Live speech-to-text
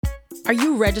Are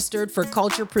you registered for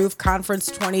Culture Proof Conference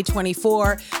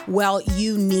 2024? Well,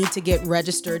 you need to get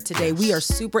registered today. We are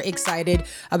super excited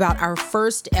about our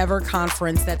first ever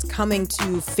conference that's coming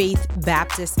to Faith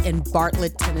Baptist in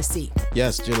Bartlett, Tennessee.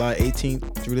 Yes, July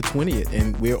 18th through the 20th.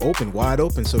 And we're open, wide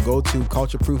open. So go to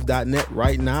cultureproof.net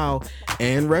right now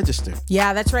and register.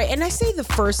 Yeah, that's right. And I say the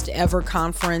first ever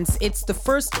conference. It's the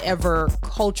first ever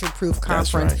Culture Proof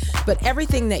conference. That's right. But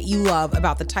everything that you love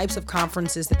about the types of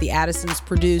conferences that the Addisons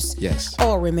produce,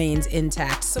 all remains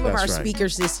intact. Some of our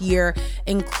speakers this year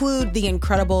include the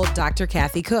incredible Dr.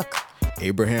 Kathy Cook,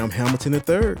 Abraham Hamilton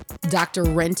III, Dr.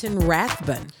 Renton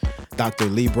Rathbun, Dr.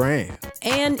 Lee Brand,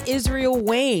 and Israel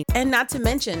Wayne. And not to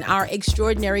mention our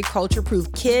extraordinary Culture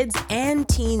Proof Kids and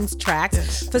Teens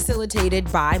tracks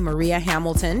facilitated by Maria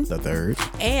Hamilton III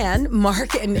and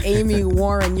Mark and Amy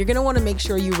Warren. You're going to want to make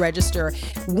sure you register.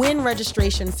 When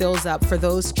registration fills up for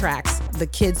those tracks, the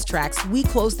kids tracks, we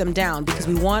close them down because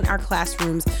we want our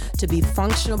classrooms to be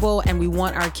functionable and we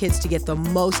want our kids to get the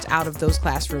most out of those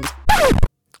classrooms.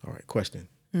 All right, question.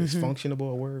 Is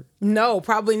functionable a word? No,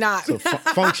 probably not. So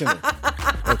functional.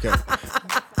 Okay.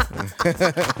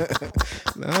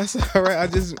 No, that's all right. I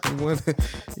just want to,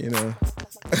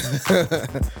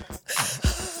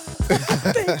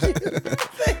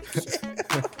 Thank you.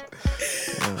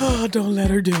 Oh, don't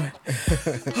let her do it.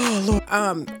 Oh,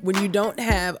 Lord. When you don't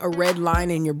have a red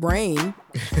line in your brain,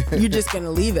 you're just going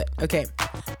to leave it. Okay.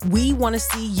 We want to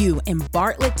see you in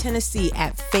Bartlett, Tennessee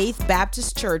at Faith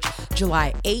Baptist Church,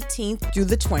 July 18th through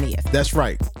the 20th. That's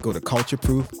right. Go to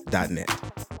cultureproof.net.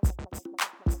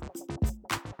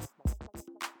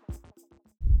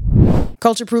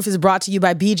 Culture Proof is brought to you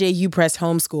by BJU Press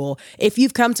Homeschool. If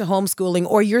you've come to homeschooling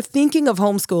or you're thinking of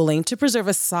homeschooling to preserve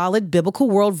a solid biblical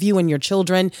worldview in your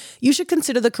children, you should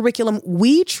consider the curriculum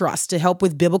we trust to help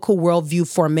with biblical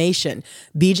worldview formation.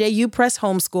 BJU Press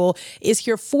Homeschool is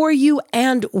here for you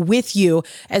and with you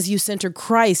as you center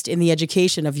Christ in the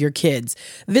education of your kids.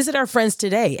 Visit our friends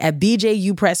today at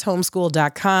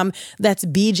bjupresshomeschool.com. That's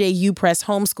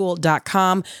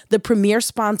bjupresshomeschool.com, the premier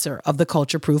sponsor of the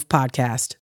Culture Proof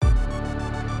podcast.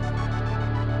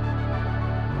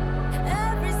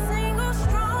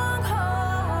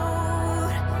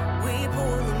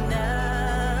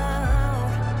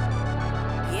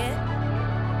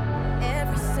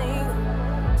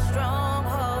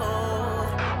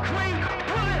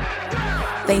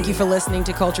 Thank you for listening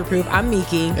to Culture Proof. I'm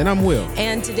Miki. And I'm Will.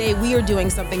 And today we are doing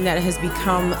something that has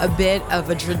become a bit of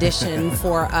a tradition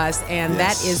for us, and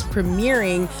that is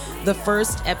premiering the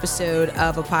first episode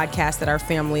of a podcast that our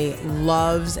family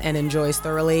loves and enjoys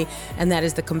thoroughly, and that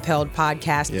is the Compelled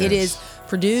podcast. Yes. It is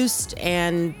produced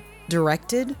and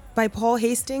directed by Paul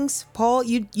Hastings. Paul,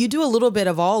 you do a little bit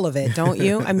of all of it, don't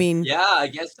you? I mean... Yeah, I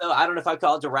guess so. I don't know if I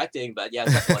call it directing, but yeah,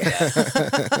 something like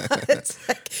that. It's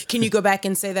like, can you go back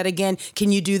and say that again?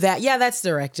 Can you do that? Yeah, that's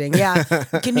directing. Yeah.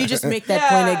 Can you just make that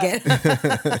point again?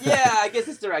 Yeah, I guess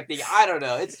it's directing. I don't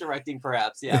know. It's directing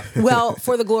perhaps, yeah. Well,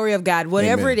 for the glory of God,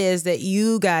 whatever Amen. it is that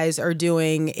you guys are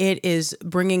doing, it is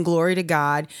bringing glory to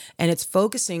God and it's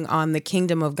focusing on the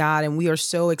kingdom of God. And we are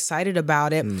so excited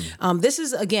about it. This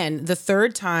is, again, the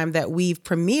third time that we've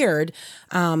premiered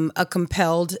a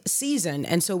Compelled season.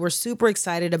 And so we're super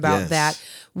excited about that.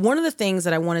 One of the things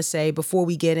that I want to say before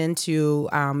we get into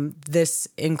this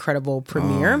incredible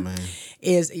premiere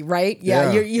is, right?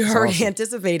 Yeah, you're already awesome.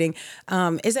 Anticipating,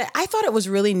 is that I thought it was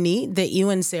really neat that you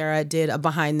and Sarah did a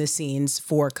behind the scenes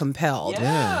for Compelled.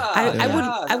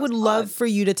 I would love for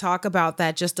you to talk about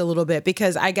that just a little bit,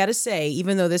 because I got to say,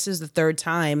 even though this is the third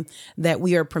time that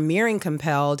we are premiering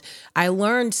Compelled, I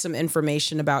learned some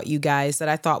information about you guys that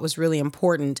I thought was really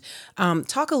important.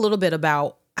 Talk a little bit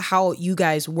about how you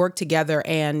guys work together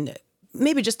and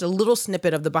maybe just a little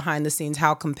snippet of the behind the scenes,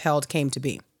 how Compelled came to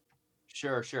be.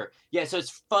 Sure. Yeah, so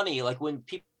it's funny, like when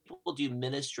people do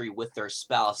ministry with their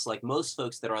spouse, like most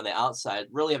folks that are on the outside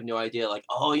really have no idea, like,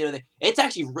 it's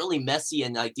actually really messy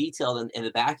and like detailed in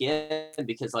the back end,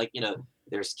 because like,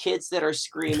 there's kids that are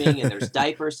screaming and there's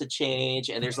diapers to change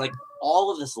and there's like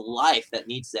all of this life that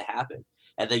needs to happen.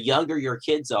 And the younger your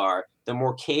kids are, the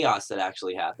more chaos that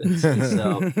actually happens. And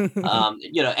so, and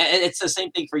it's the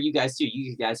same thing for you guys too.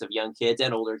 You guys have young kids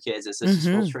and older kids. It's just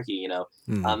real tricky,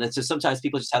 And so sometimes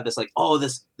people just have this like,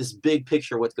 this big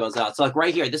picture of what goes on. So like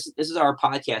right here, this is our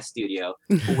podcast studio.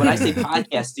 But when I say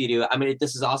podcast studio, I mean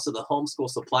this is also the homeschool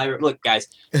supply room. Look, guys,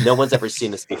 no one's ever seen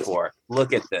this before.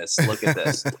 Look at this.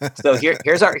 So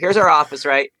here's our office,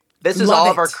 right? This is all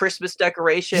of our Christmas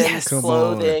decorations,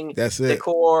 clothing,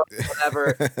 decor,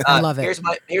 whatever. I love it.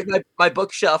 Here's my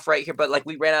bookshelf right here. But like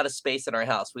we ran out of space in our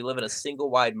house. We live in a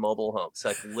single wide mobile home. So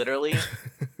like literally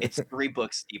it's 3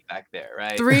 books deep back there,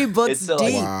 right? 3 books It's so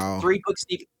deep. like Wow. 3 books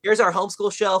deep. Here's our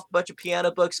homeschool shelf, bunch of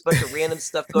piano books, bunch of random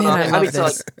stuff going Man, on. I I love mean, so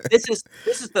like this.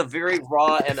 this is the very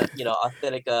raw and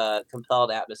authentic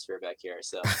compelled atmosphere back here.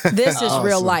 So This is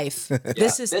real Awesome. life. yeah,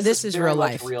 This is very real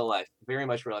much life. real life, very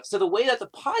much real life. So the way that the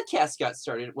podcast got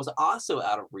started was also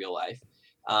out of real life.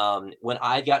 When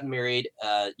I got married,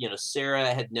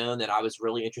 Sarah had known that I was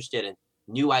really interested in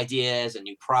new ideas and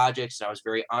new projects, and I was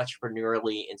very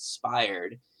entrepreneurially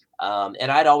inspired.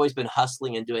 And I'd always been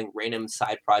hustling and doing random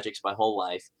side projects my whole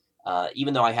life,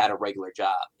 even though I had a regular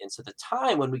job. And so the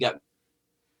time when we got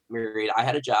married, I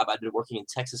had a job. I'd been working in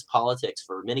Texas politics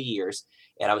for many years,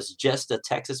 and I was just a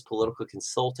Texas political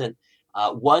consultant.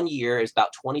 One year is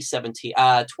about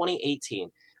 2018.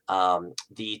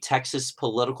 The Texas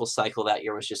political cycle that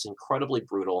year was just incredibly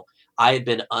brutal. I had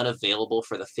been unavailable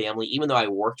for the family, even though I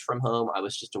worked from home. I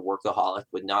was just a workaholic,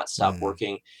 would not stop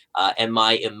working, and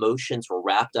my emotions were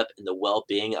wrapped up in the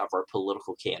well-being of our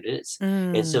political candidates.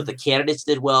 And so if the candidates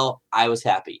did well, I was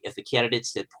happy. If the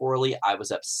candidates did poorly, I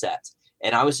was upset.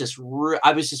 And I was just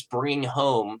bringing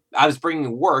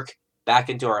work back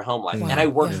into our home life, and I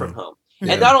worked from home.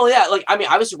 Yeah. And not only that,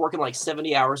 I was working like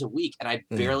 70 hours a week, and I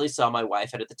barely saw my wife.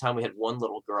 And at the time, we had one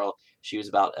little girl. She was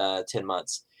about 10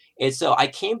 months. And so I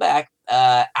came back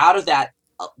out of that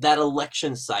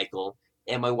election cycle,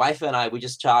 and my wife and I, we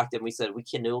just talked, and we said, we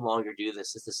can no longer do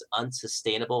this. This is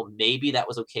unsustainable. Maybe that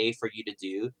was okay for you to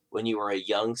do when you were a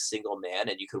young single man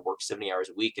and you could work 70 hours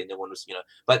a week and no one was,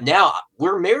 but now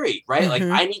we're married, right? Like,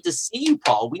 I need to see you,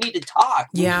 Paul. We need to talk.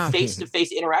 We need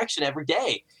face-to-face interaction every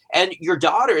day. And your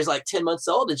daughter is like 10 months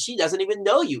old and she doesn't even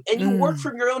know you. And you work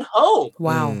from your own home.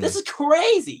 Wow. This is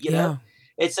crazy, you know?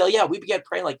 And so, we began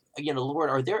praying, like,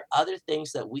 Lord, are there other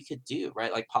things that we could do,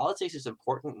 right? Like, politics is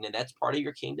important and that's part of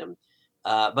your kingdom.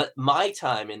 But my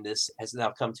time in this has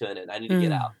now come to an end. I need to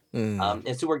get out.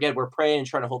 And so we're praying and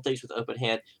trying to hold things with open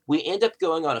hand. We end up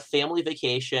going on a family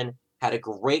vacation, had a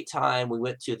great time. We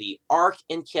went to the Ark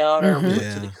Encounter. We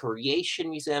went to the Creation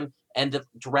Museum. And to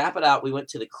wrap it out, we went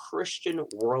to the Christian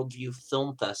Worldview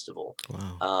Film Festival.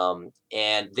 Wow.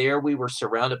 And there we were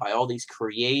surrounded by all these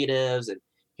creatives and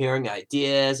hearing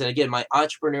ideas. And again, my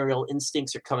entrepreneurial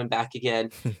instincts are coming back again.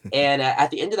 And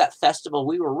at the end of that festival,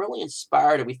 we were really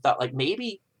inspired. And we thought, like,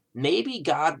 maybe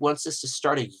God wants us to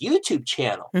start a YouTube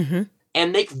channel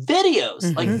and make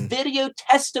videos, like video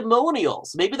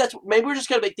testimonials. Maybe we're just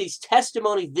going to make these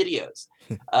testimony videos.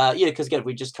 Because again,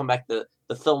 we just come back to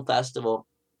the film festival.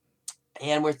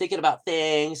 And we're thinking about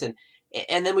things, and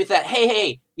then we thought,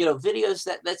 hey, videos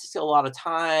that's just a lot of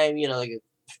time, like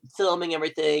filming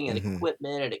everything and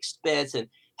equipment and expense. And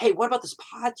hey, what about this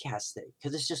podcast thing?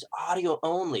 Because it's just audio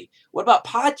only. What about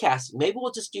podcasting? Maybe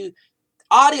we'll just do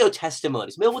audio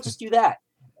testimonies. Maybe we'll just do that.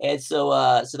 And so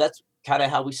that's kind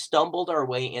of how we stumbled our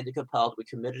way into Compelled. We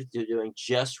committed to doing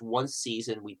just one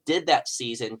season. We did that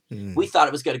season. We thought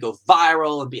it was going to go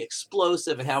viral and be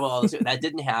explosive and have all this. That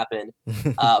didn't happen.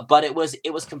 But it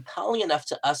was compelling enough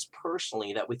to us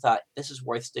personally that we thought this is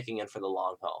worth sticking in for the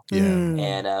long haul.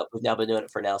 And we've now been doing it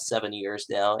for 7 years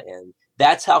now. And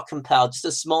that's how Compelled, just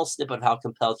a small snippet of how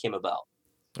Compelled came about.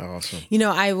 Awesome.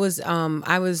 I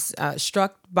was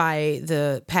struck by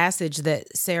the passage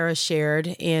that Sarah shared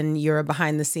in your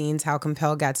behind the scenes, how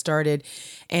Compelled got started.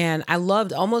 And I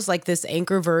loved almost like this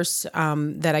anchor verse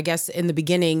that I guess in the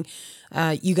beginning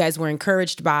you guys were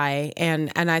encouraged by.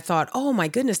 And I thought, oh my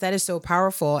goodness, that is so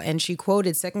powerful. And she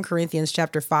quoted 2 Corinthians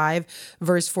chapter 5,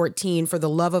 verse 14, for the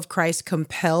love of Christ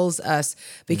compels us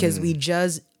because we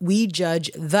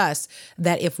judge thus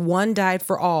that if one died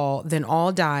for all, then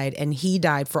all died, and he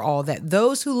died for all, that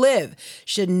those who live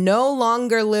should no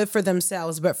longer live for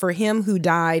themselves, but for him who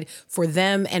died for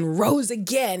them and rose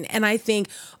again. And I think,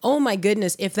 oh my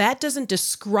goodness, if that doesn't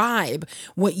describe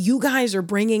what you guys are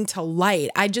bringing to light,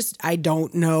 I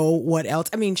don't know what else.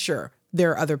 I mean, sure,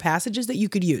 there are other passages that you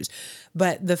could use,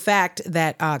 but the fact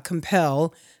that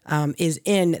compel is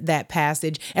in that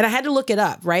passage. And I had to look it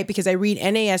up, right? Because I read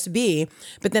NASB,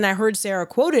 but then I heard Sarah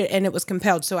quote it and it was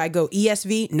compelled. So I go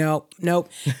ESV, nope.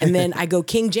 And then I go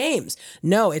King James,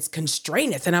 no, it's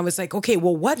constraineth. And I was like, okay,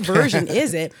 well, what version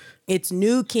is it? It's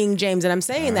New King James. And I'm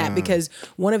saying that because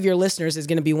one of your listeners is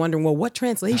going to be wondering, well, what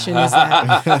translation is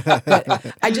that?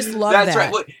 But I just love that. That's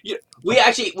right. Well,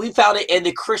 we found it in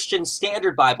the Christian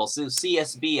Standard Bible, so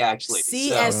CSB actually.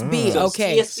 CSB,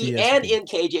 okay. CSB and in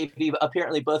KJV,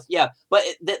 apparently both. Yeah, but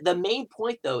the main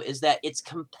point though is that it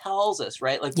compels us,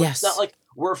 right? Like it's not like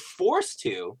we're forced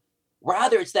to.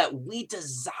 Rather, it's that we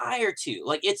desire to.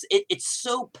 Like it's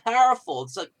so powerful.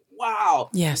 It's like, wow,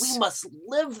 Yes. we must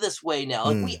live this way now.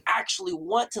 Like we actually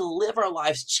want to live our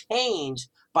lives changed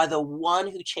by the one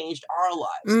who changed our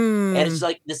lives. And it's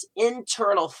like this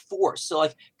internal force. So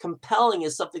like compelling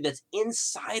is something that's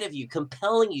inside of you,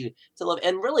 compelling you to live.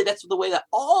 And really that's the way that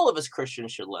all of us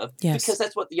Christians should live, Yes. because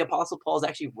that's what the Apostle Paul is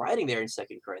actually writing there in 2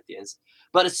 Corinthians.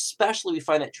 But especially we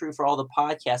find that true for all the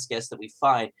podcast guests that we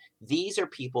find. These are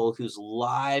people whose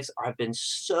lives have been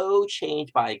so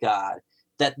changed by God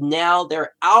that now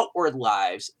their outward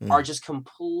lives are just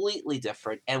completely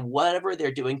different. And whatever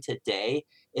they're doing today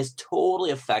is totally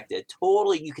affected,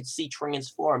 totally, you could see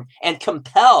transformed and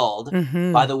compelled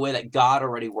by the way that God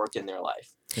already worked in their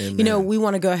life. Amen. You know, we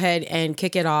want to go ahead and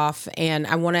kick it off, and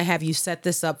I want to have you set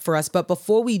this up for us. But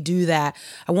before we do that,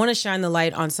 I want to shine the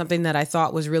light on something that I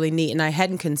thought was really neat, and I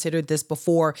hadn't considered this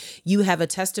before. You have a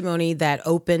testimony that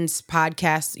opens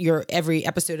podcasts, every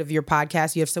episode of your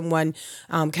podcast. You have someone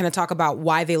kind of talk about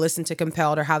why they listened to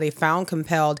Compelled or how they found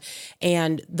Compelled.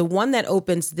 And the one that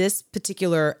opens this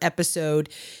particular episode,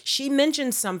 she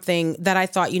mentioned something that I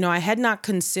thought, I had not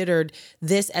considered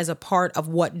this as a part of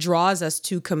what draws us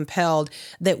to Compelled,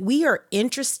 that we are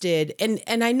interested,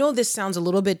 and I know this sounds a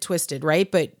little bit twisted,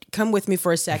 right? But come with me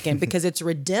for a second, because it's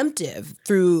redemptive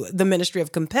through the ministry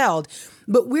of Compelled,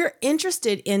 but we're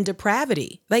interested in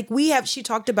depravity. Like she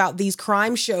talked about these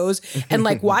crime shows and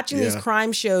like watching these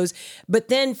crime shows, but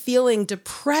then feeling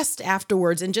depressed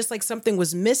afterwards and just like something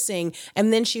was missing.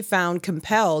 And then she found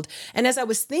Compelled. And as I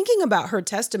was thinking about her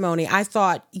testimony, I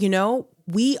thought,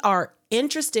 we are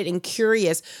interested and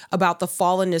curious about the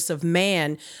fallenness of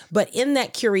man, but in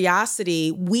that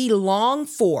curiosity, we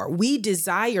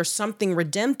desire something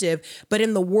redemptive, but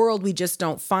in the world, we just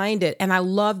don't find it. And I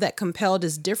love that Compelled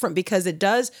is different because it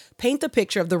does paint the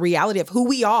picture of the reality of who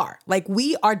we are. Like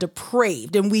we are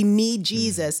depraved and we need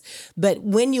Jesus. But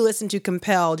when you listen to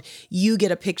Compelled, you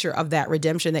get a picture of that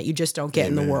redemption that you just don't get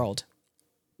in the world.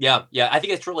 Yeah, I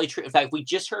think it's really true. In fact, we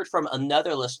just heard from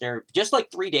another listener just like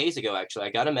 3 days ago, actually.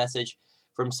 I got a message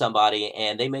from somebody,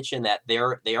 and they mentioned that they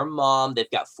are mom.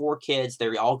 They've got 4 kids.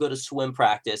 They all go to swim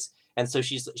practice. And so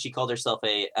she called herself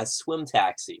a swim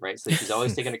taxi, right? So she's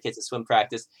always taking her kids to swim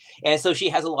practice. And so she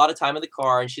has a lot of time in the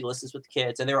car, and she listens with the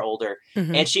kids, and they're older.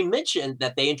 And she mentioned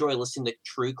that they enjoy listening to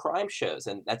true crime shows,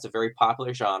 and that's a very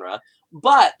popular genre.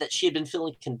 But that she had been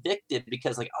feeling convicted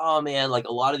because like, oh man, like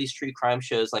a lot of these true crime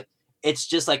shows, like, it's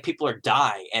just like people are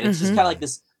dying, and it's just kind of like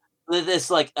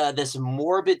this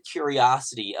morbid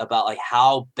curiosity about like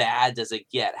how bad does it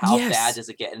get? How bad does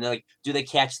it get? And like, do they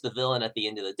catch the villain at the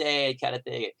end of the day, kind of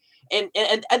thing? And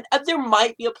there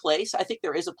might be a place. I think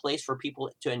there is a place for people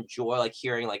to enjoy like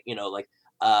hearing like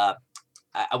I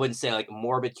wouldn't say like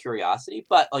morbid curiosity,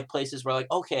 but like places where like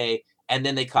okay. And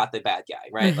then they caught the bad guy,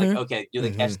 right? Like, okay, do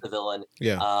they catch the villain?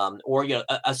 Yeah. Or,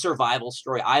 a survival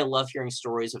story. I love hearing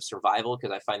stories of survival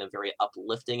because I find them very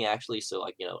uplifting, actually. So,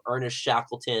 like, Ernest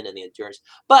Shackleton and the endurance.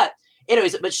 But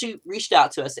anyways, she reached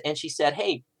out to us and she said,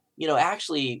 hey,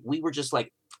 actually, we were just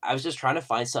like, I was just trying to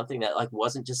find something that like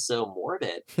wasn't just so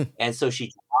morbid. And so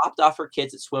she dropped off her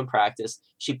kids at swim practice.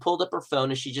 She pulled up her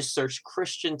phone and she just searched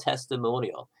Christian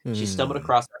testimonial. She stumbled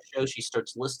across our show. She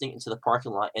starts listening into the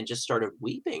parking lot and just started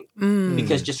weeping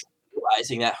because just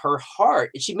realizing that her heart,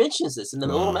 and she mentions this in the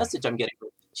little message I'm getting.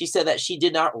 She said that she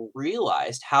did not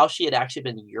realize how she had actually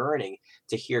been yearning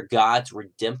to hear God's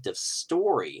redemptive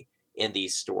story in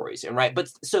these stories. And right. But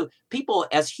so people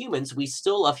as humans, we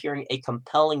still love hearing a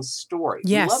compelling story.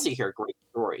 Yes. We love to hear great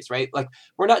stories, right? Like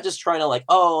we're not just trying to like,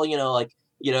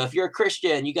 if you're a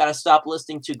Christian, you got to stop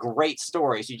listening to great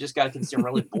stories. You just got to consider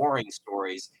really boring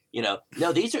stories. No,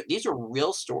 these are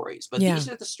real stories, but these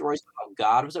are the stories of how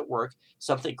God was at work.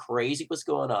 Something crazy was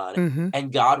going on,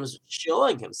 and God was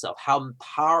showing himself how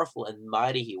powerful and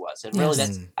mighty he was. And really,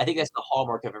 I think that's the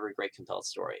hallmark of every great Compelled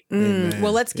story.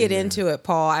 Well, let's get into it,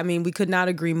 Paul. I mean, we could not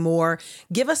agree more.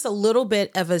 Give us a little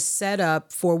bit of a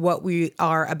setup for what we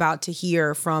are about to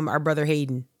hear from our brother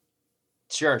Hayden.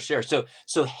 Sure.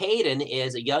 So Hayden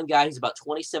is a young guy. He's about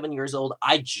 27 years old.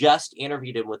 I just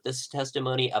interviewed him with this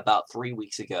testimony about 3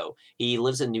 weeks ago. He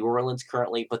lives in New Orleans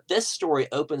currently, but this story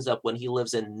opens up when he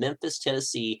lives in Memphis,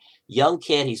 Tennessee. Young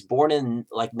kid. He's born in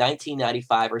like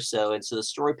 1995 or so. And so the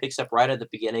story picks up right at the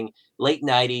beginning, late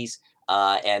 90s.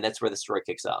 And that's where the story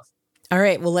kicks off. All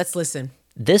right. Well, let's listen.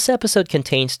 This episode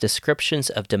contains descriptions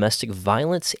of domestic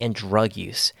violence and drug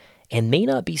use and may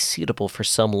not be suitable for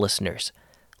some listeners.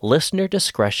 Listener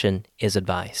discretion is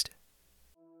advised.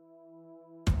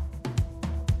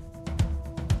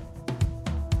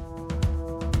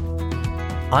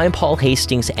 I'm Paul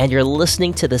Hastings, and you're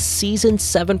listening to the Season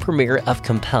 7 premiere of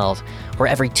Compelled, where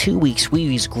every 2 weeks we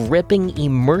use gripping,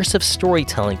 immersive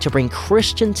storytelling to bring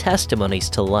Christian testimonies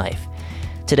to life.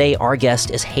 Today, our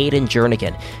guest is Hayden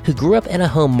Jernigan, who grew up in a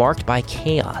home marked by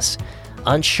chaos.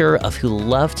 Unsure of who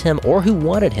loved him or who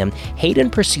wanted him, Hayden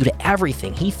pursued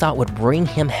everything he thought would bring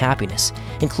him happiness,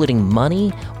 including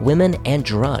money, women, and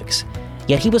drugs.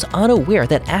 Yet he was unaware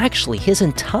that actually his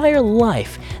entire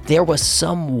life there was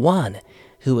someone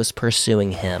who was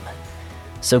pursuing him.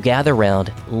 So gather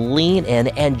round, lean in,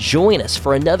 and join us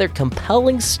for another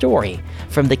compelling story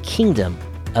from the kingdom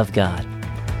of God.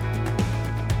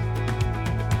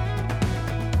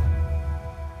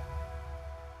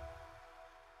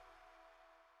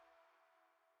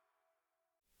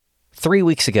 Three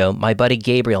weeks ago, my buddy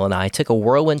Gabriel and I took a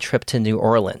whirlwind trip to New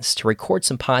Orleans to record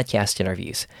some podcast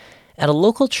interviews. And a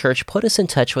local church put us in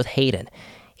touch with Hayden.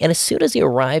 And as soon as he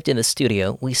arrived in the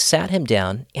studio, we sat him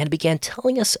down and began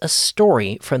telling us a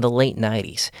story from the late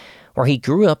 90s, where he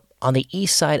grew up on the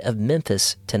east side of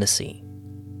Memphis, Tennessee.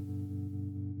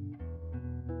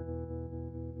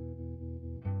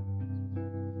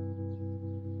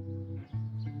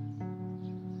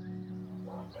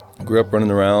 I grew up running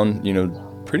around,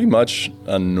 pretty much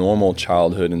a normal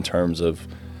childhood in terms of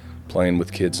playing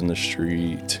with kids in the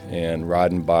street and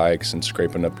riding bikes and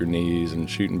scraping up your knees and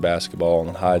shooting basketball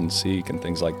and hide and seek and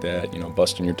things like that,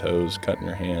 busting your toes, cutting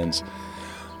your hands,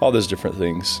 all those different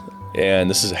things. And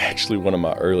this is actually one of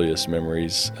my earliest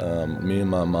memories. Me and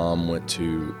my mom went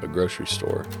to a grocery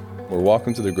store. We're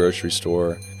walking to the grocery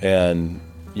store and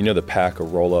the pack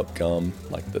of roll-up gum,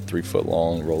 like the 3-foot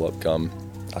long roll-up gum.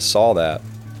 I saw that,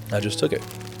 I just took it.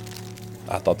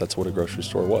 I thought that's what a grocery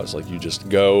store was. Like, you just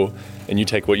go and you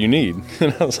take what you need.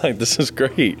 And I was like, this is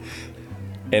great.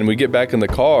 And we get back in the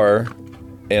car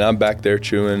and I'm back there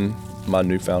chewing my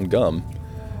newfound gum.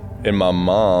 And my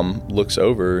mom looks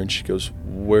over and she goes,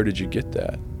 "Where did you get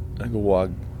that?" I go,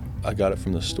 "Well, I got it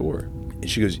from the store." And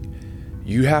she goes,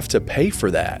 "You have to pay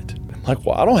for that." I'm like,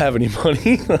 "Well, I don't have any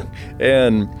money."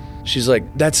 And she's like,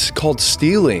 "That's called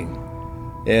stealing."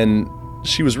 And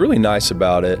she was really nice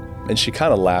about it. And she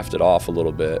kind of laughed it off a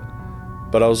little bit.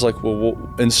 But I was like, well,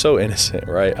 and so innocent,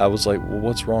 right? I was like, well,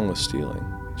 what's wrong with stealing?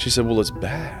 She said, well, it's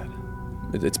bad.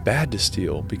 It's bad to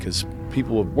steal because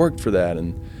people have worked for that.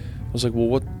 And I was like, well,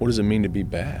 what does it mean to be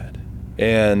bad?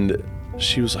 And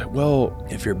she was like, well,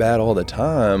 if you're bad all the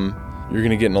time, you're going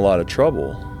to get in a lot of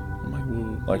trouble. I'm like,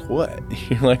 well, like what?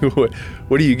 You're like,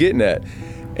 what are you getting at?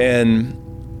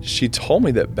 And she told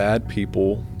me that bad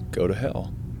people go to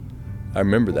hell. I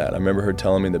remember that. I remember her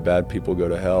telling me that bad people go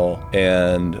to hell.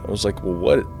 And I was like,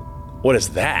 well, what is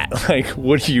that? Like,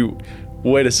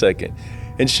 wait a second.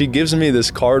 And she gives me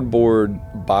this cardboard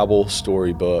Bible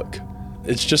story book.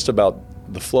 It's just about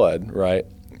the flood, right?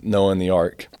 Noah and the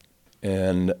ark.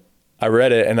 And I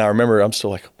read it and I remember I'm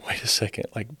still like, wait a second,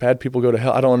 like bad people go to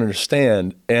hell? I don't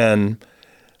understand. And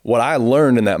what I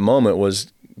learned in that moment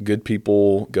was good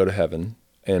people go to heaven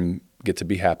and get to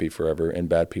be happy forever, and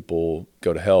bad people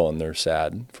go to hell and they're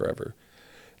sad forever.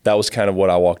 That was kind of what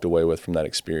I walked away with from that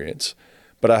experience.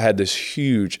 But I had this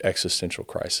huge existential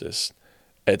crisis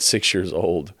at 6 years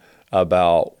old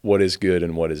about what is good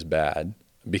and what is bad,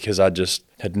 because I just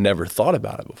had never thought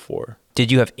about it before.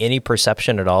 Did you have any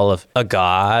perception at all of a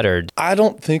God? Or I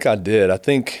don't think I did. I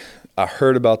think I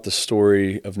heard about the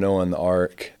story of Noah and the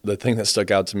ark. The thing that stuck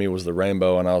out to me was the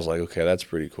rainbow, and I was like, okay, that's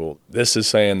pretty cool. This is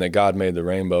saying that God made the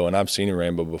rainbow, and I've seen a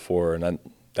rainbow before, and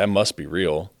that must be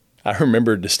real. I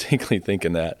remember distinctly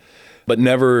thinking that, but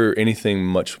never anything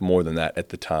much more than that at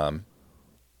the time.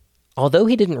 Although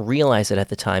he didn't realize it at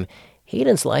the time,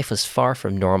 Hayden's life was far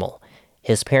from normal.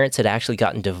 His parents had actually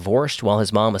gotten divorced while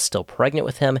his mom was still pregnant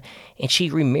with him, and she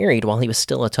remarried while he was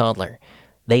still a toddler.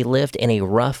 They lived in a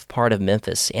rough part of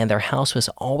Memphis, and their house was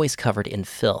always covered in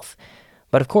filth.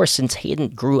 But of course, since Hayden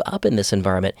grew up in this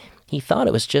environment, he thought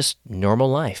it was just normal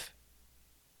life.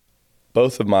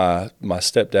 Both of my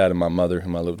stepdad and my mother,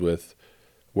 whom I lived with,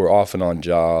 were off and on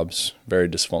jobs, very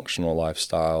dysfunctional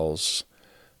lifestyles,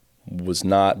 was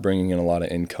not bringing in a lot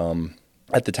of income.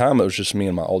 At the time, it was just me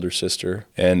and my older sister.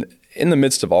 And in the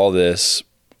midst of all this,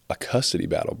 a custody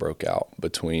battle broke out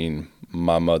between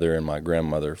my mother and my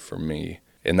grandmother for me.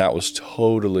 And that was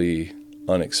totally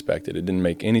unexpected. It didn't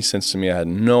make any sense to me. I had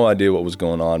no idea what was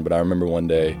going on, but I remember one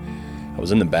day I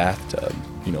was in the bathtub,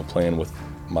 playing with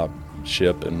my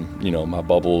ship and, my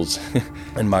bubbles.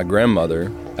 And my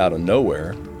grandmother, out of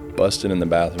nowhere, busted in the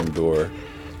bathroom door,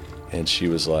 and she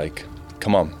was like,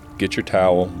 "Come on, get your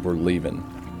towel, we're leaving."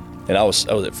 And I was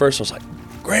at first I was like,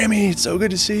 "Grammy, it's so good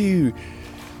to see you."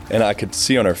 And I could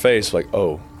see on her face like,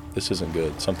 oh, this isn't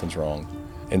good, something's wrong.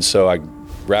 And so I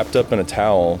wrapped up in a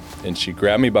towel, and she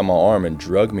grabbed me by my arm and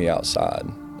dragged me outside.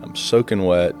 I'm soaking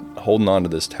wet, holding on to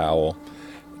this towel.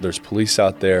 There's police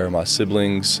out there. My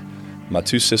siblings, my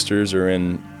 2 sisters are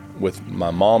in with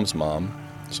my mom's mom,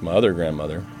 it's my other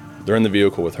grandmother. They're in the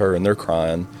vehicle with her, and they're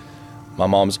crying. My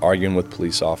mom's arguing with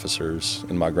police officers,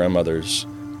 and my grandmother's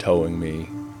towing me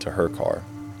to her car.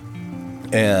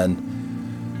 And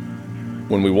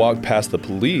when we walked past the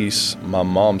police, my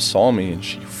mom saw me, and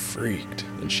she freaked,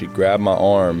 and she grabbed my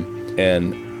arm,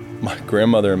 and my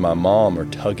grandmother and my mom are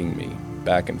tugging me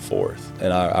back and forth.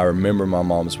 And I remember my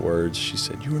mom's words. She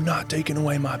said, "You are not taking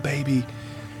away my baby."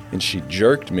 And she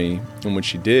jerked me, and when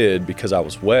she did, because I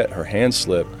was wet, her hand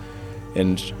slipped,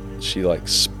 and she like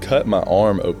cut my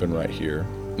arm open right here,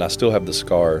 and I still have the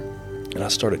scar, and I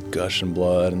started gushing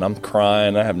blood, and I'm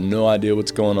crying. I have no idea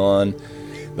what's going on.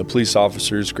 The police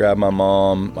officers grab my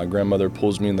mom, my grandmother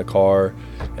pulls me in the car,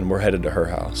 and we're headed to her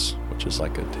house, which is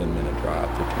like a 10-minute drive,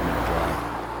 15-minute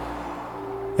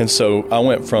drive. And so I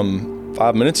went from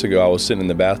 5 minutes ago, I was sitting in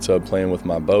the bathtub playing with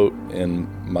my boat and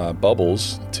my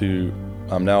bubbles, to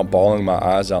I'm now bawling my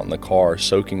eyes out in the car,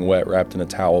 soaking wet, wrapped in a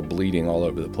towel, bleeding all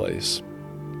over the place.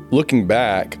 Looking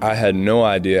back, I had no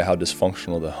idea how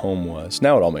dysfunctional the home was.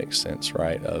 Now it all makes sense,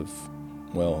 right?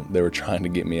 Well, they were trying to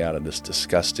get me out of this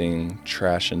disgusting,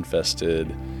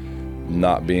 trash-infested,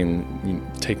 not being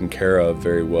taken care of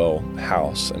very well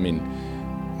house. I mean,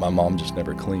 my mom just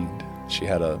never cleaned. She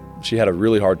had a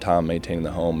really hard time maintaining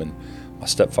the home, and my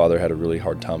stepfather had a really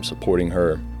hard time supporting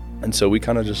her. And so we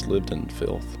kind of just lived in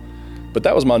filth. But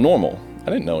that was my normal. I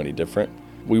didn't know any different.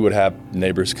 We would have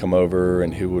neighbors come over,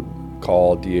 and who would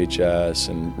call DHS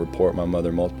and report my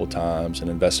mother multiple times, and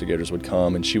investigators would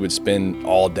come, and she would spend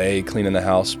all day cleaning the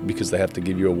house because they have to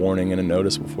give you a warning and a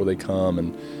notice before they come.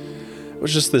 And it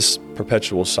was just this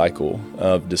perpetual cycle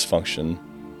of dysfunction.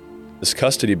 This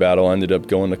custody battle ended up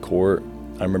going to court.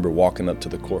 I remember walking up to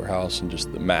the courthouse, and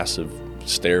just the massive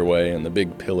stairway and the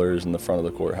big pillars in the front of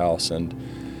the courthouse, and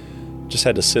just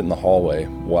had to sit in the hallway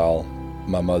while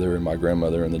my mother and my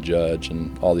grandmother and the judge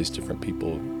and all these different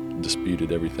people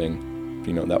disputed everything.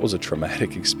 That was a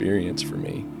traumatic experience for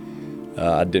me.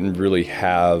 I didn't really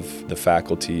have the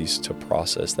faculties to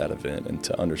process that event and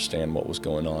to understand what was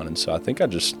going on. And so I think I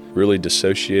just really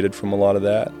dissociated from a lot of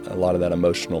that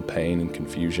emotional pain and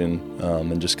confusion,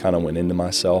 and just kind of went into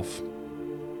myself.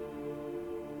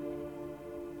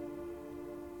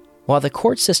 While the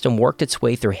court system worked its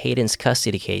way through Hayden's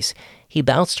custody case, he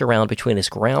bounced around between his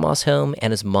grandma's home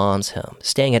and his mom's home,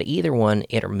 staying at either one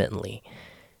intermittently.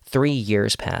 3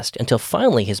 years passed until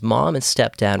finally his mom and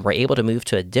stepdad were able to move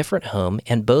to a different home,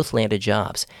 and both landed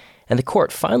jobs. And the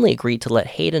court finally agreed to let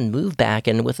Hayden move back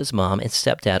in with his mom and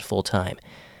stepdad full-time.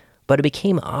 But it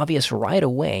became obvious right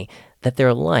away that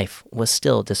their life was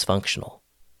still dysfunctional.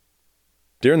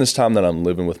 During this time that I'm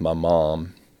living with my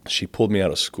mom, she pulled me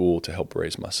out of school to help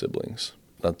raise my siblings.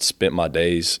 I spent my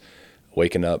days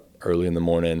waking up early in the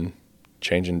morning,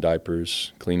 changing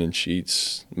diapers, cleaning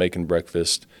sheets, making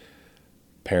breakfast.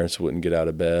 Parents wouldn't get out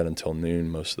of bed until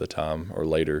noon most of the time, or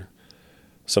later.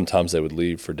 Sometimes they would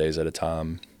leave for days at a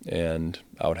time, and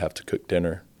I would have to cook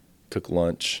dinner, cook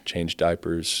lunch, change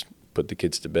diapers, put the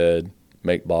kids to bed,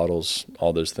 make bottles,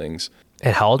 all those things.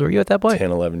 And how old were you at that point? 10,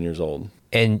 11 years old.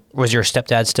 And was your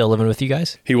stepdad still living with you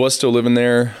guys? He was still living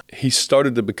there. He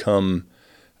started to become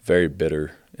very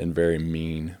bitter and very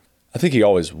mean. I think he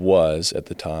always was at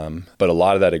the time, but a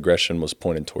lot of that aggression was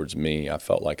pointed towards me. I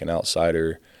felt like an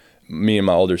outsider. Me and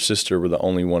my older sister were the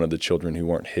only one of the children who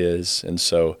weren't his, and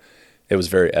so it was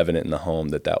very evident in the home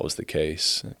that was the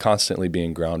case. Constantly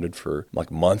being grounded for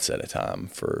like months at a time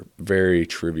for very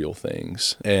trivial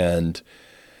things, and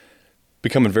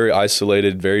becoming very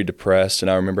isolated, very depressed. And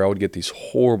I remember I would get these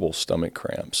horrible stomach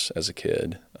cramps as a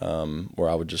kid, where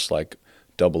I would just like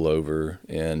double over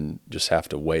and just have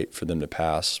to wait for them to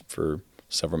pass for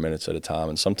several minutes at a time,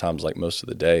 and sometimes like most of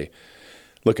the day.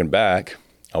 Looking back,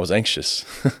 I was anxious.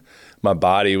 My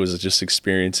body was just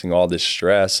experiencing all this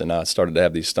stress, and I started to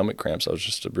have these stomach cramps. I was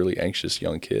just a really anxious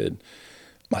young kid.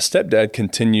 My stepdad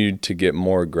continued to get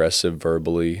more aggressive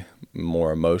verbally,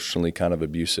 more emotionally kind of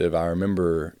abusive. I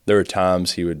remember there were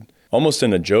times he would, almost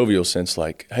in a jovial sense,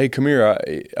 like, "Hey, come here,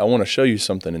 I want to show you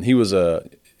something." And he was a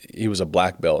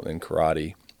black belt in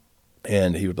karate,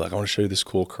 and he would be like, "I want to show you this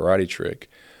cool karate trick."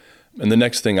 And the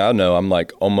next thing I know, I'm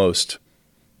like almost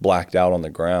blacked out on the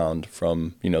ground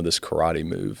from, this karate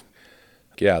move.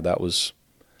 Yeah, that was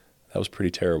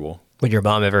pretty terrible. Would your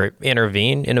mom ever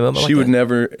intervene in a moment like that? She would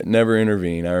never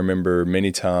intervene. I remember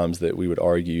many times that we would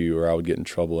argue or I would get in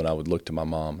trouble, and I would look to my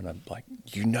mom and I'd be like,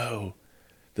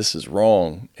 this is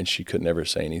wrong. And she could never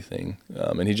say anything.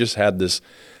 And he just had this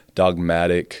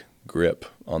dogmatic grip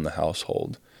on the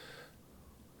household.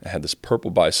 I had this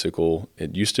purple bicycle.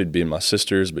 It used to be my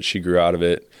sister's, but she grew out of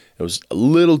it. It was a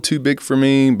little too big for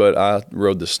me, but I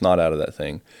rode the snot out of that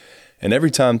thing. And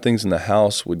every time things in the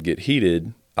house would get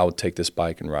heated, I would take this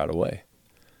bike and ride away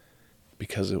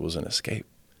because it was an escape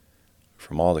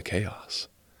from all the chaos.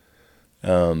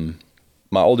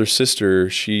 My older sister,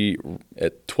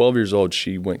 at 12 years old,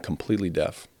 she went completely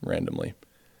deaf randomly.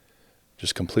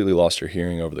 Just completely lost her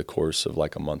hearing over the course of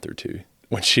like a month or two.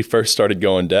 When she first started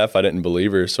going deaf, I didn't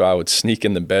believe her, so I would sneak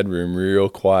in the bedroom real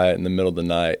quiet in the middle of the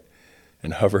night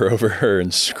and hover over her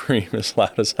and scream as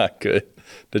loud as I could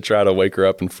to try to wake her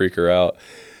up and freak her out.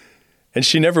 And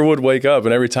she never would wake up,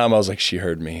 and every time I was like, she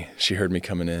heard me. She heard me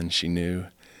coming in. She knew.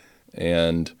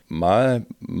 And my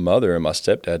mother and my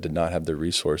stepdad did not have the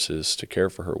resources to care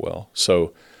for her well.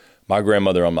 So my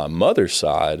grandmother on my mother's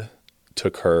side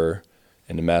took her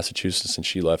into Massachusetts, and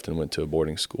she left and went to a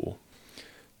boarding school.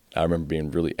 I remember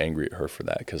being really angry at her for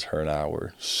that because her and I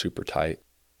were super tight.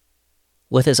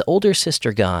 With his older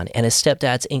sister gone and his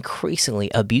stepdad's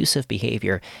increasingly abusive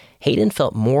behavior, Hayden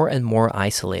felt more and more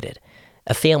isolated.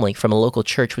 A family from a local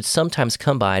church would sometimes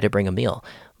come by to bring a meal,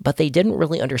 but they didn't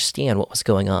really understand what was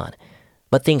going on.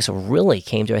 But things really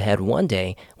came to a head one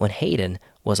day when Hayden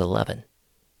was 11.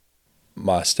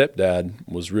 My stepdad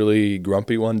was really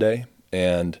grumpy one day,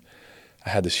 and I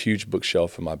had this huge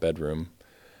bookshelf in my bedroom,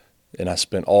 and I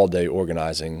spent all day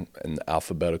organizing in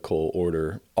alphabetical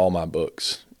order all my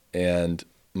books. And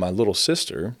my little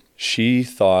sister, she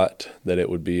thought that it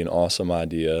would be an awesome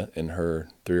idea in her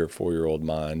 3 or 4-year-old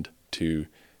mind to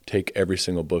take every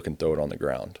single book and throw it on the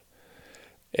ground.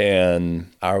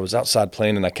 And I was outside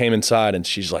playing, and I came inside, and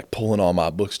she's like pulling all my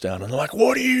books down. And I'm like,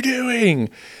 what are you doing?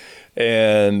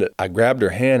 And I grabbed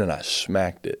her hand and I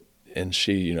smacked it. And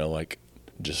she,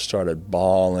 just started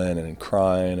bawling and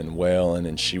crying and wailing.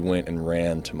 And she went and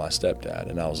ran to my stepdad.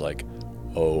 And I was like,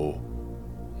 oh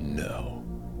no,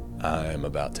 I am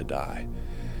about to die.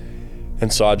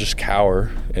 And so I just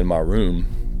cower in my room,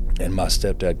 and my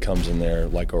stepdad comes in there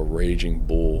like a raging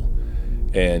bull.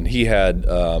 And he had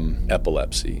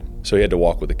epilepsy, so he had to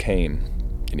walk with a cane.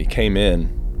 And he came in,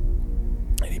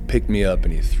 and he picked me up,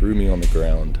 and he threw me on the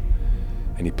ground,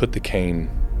 and he put the cane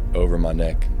over my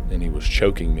neck, and he was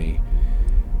choking me.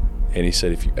 And he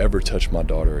said, if you ever touch my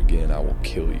daughter again, I will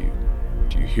kill you.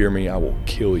 Do you hear me? I will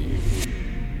kill you.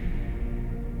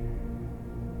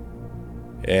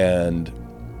 And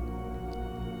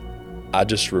I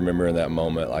just remember in that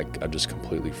moment, like I just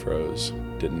completely froze,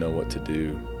 didn't know what to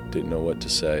do. Didn't know what to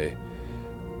say.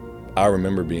 I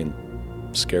remember being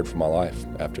scared for my life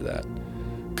after that.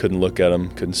 Couldn't look at him,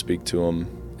 couldn't speak to him.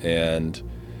 And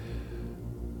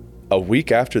a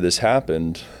week after this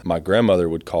happened, my grandmother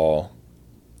would call.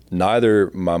 Neither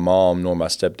my mom nor my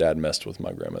stepdad messed with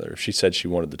my grandmother. If she said she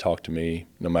wanted to talk to me,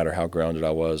 no matter how grounded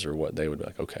I was or what, they would be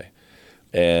like, okay.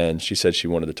 And she said she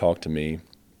wanted to talk to me.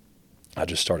 I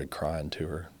just started crying to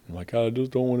her. I'm like, I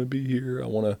just don't want to be here. I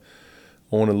want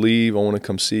to leave. I want to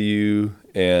come see you.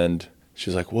 And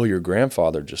she's like, well, your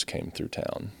grandfather just came through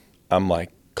town. I'm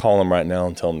like, call him right now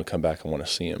and tell him to come back. I want to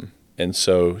see him. And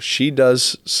so she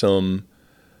does some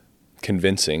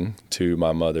convincing to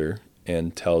my mother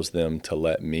and tells them to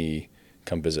let me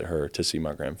come visit her to see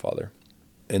my grandfather.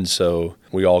 And so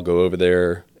we all go over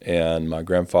there, and my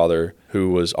grandfather,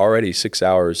 who was already 6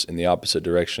 hours in the opposite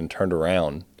direction, turned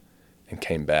around and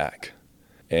came back.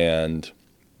 And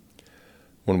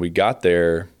when we got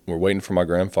there, we're waiting for my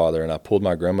grandfather, and I pulled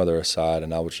my grandmother aside,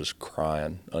 and I was just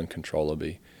crying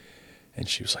uncontrollably. And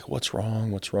she was like, what's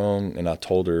wrong? What's wrong? And I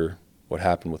told her what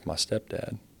happened with my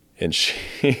stepdad. And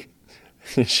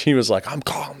she was like, I'm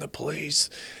calling the police.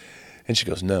 And she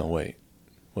goes, no, wait.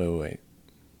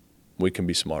 We can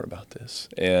be smart about this.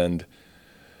 And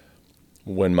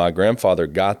when my grandfather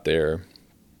got there,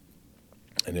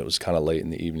 and it was kind of late in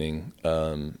the evening,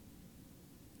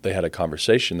 they had a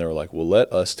conversation. They were like, well,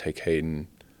 let us take Hayden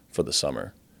for the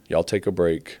summer. Y'all take a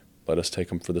break. Let us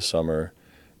take him for the summer.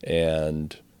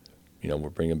 And, we'll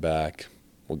bring him back.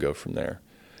 We'll go from there.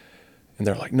 And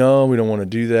they're like, no, we don't want to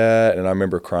do that. And I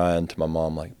remember crying to my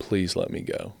mom, like, please let me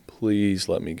go. Please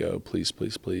let me go. Please,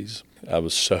 please, please. I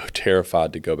was so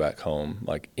terrified to go back home,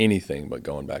 like anything but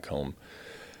going back home.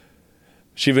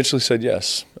 She eventually said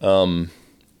yes.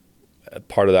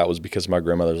 Part of that was because my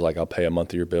grandmother was like, I'll pay a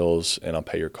month of your bills and I'll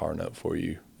pay your car note for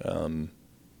you.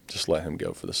 Just let him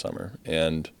go for the summer.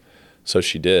 And so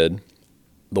she did.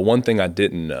 The one thing I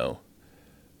didn't know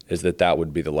is that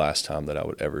would be the last time that I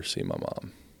would ever see my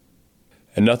mom.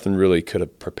 And nothing really could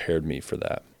have prepared me for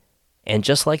that. And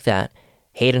just like that,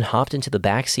 Hayden hopped into the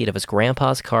back seat of his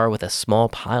grandpa's car with a small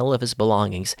pile of his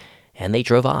belongings, and they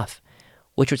drove off.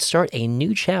 which would start a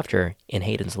new chapter in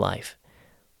Hayden's life,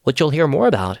 which you'll hear more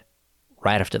about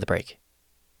right after the break.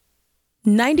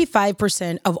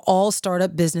 95% of all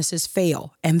startup businesses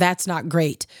fail, and that's not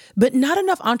great. But not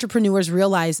enough entrepreneurs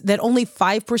realize that only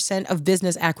 5% of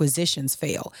business acquisitions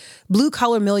fail. Blue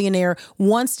Collar Millionaire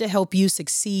wants to help you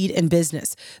succeed in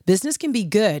business. Business can be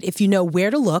good if you know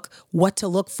where to look, what to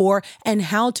look for, and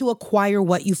how to acquire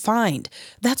what you find.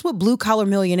 That's what Blue Collar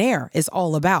Millionaire is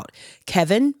all about.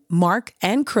 Kevin, Mark,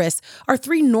 and Chris are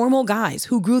three normal guys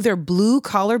who grew their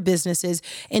blue-collar businesses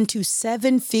into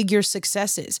 7-figure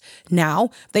successes. Now,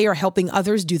 they are helping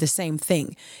others do the same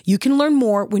thing. You can learn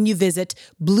more when you visit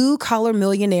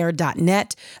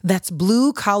bluecollarmillionaire.net. That's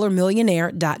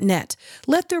bluecollarmillionaire.net.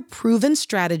 Let their proven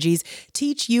strategies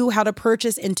teach you how to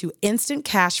purchase into instant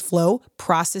cash flow,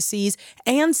 processes,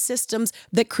 and systems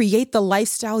that create the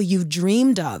lifestyle you've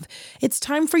dreamed of. It's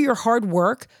time for your hard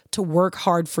work to work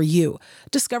hard for you.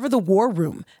 Discover the War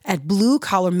Room at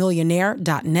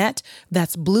bluecollarmillionaire.net.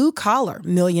 That's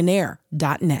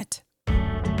bluecollarmillionaire.net.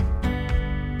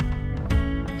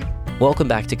 Welcome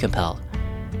back to Compelled.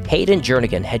 Hayden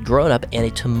Jernigan had grown up in a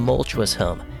tumultuous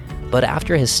home, but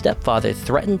after his stepfather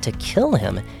threatened to kill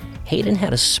him, Hayden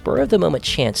had a spur-of-the-moment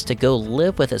chance to go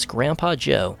live with his grandpa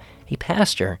Joe, a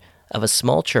pastor of a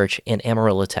small church in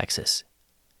Amarillo, Texas.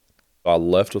 I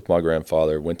left with my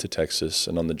grandfather, went to Texas,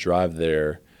 and on the drive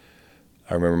there,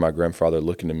 I remember my grandfather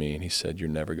looking at me and he said, "You're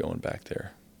never going back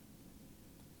there,"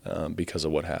 because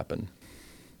of what happened.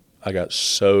 I got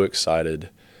so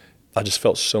excited. I just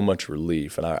felt so much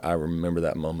relief, and I remember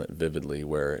that moment vividly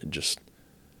where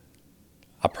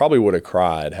I probably would have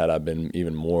cried had I been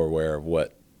even more aware of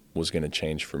what was going to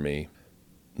change for me.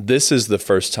 This is the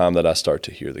first time that I start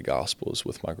to hear the Gospels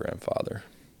with my grandfather.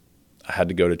 I had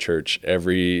to go to church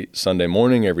every Sunday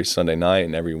morning, every Sunday night,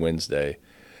 and every Wednesday,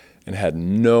 and had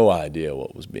no idea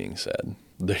what was being said.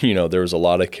 There was a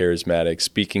lot of charismatic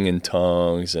speaking in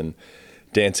tongues and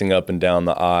dancing up and down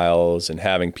the aisles and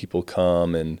having people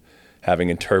come and having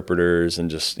interpreters, and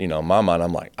just, in my mind,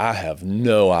 I'm like, I have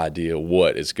no idea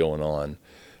what is going on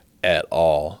at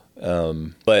all.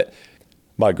 But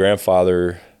my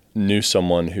grandfather knew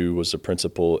someone who was a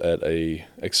principal at a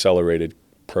accelerated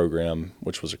program,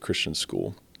 which was a Christian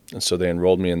school. And so they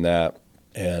enrolled me in that,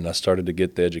 and I started to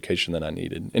get the education that I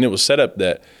needed. And it was set up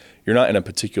that you're not in a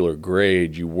particular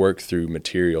grade, you work through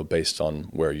material based on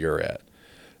where you're at.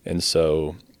 And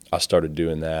so I started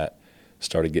doing that,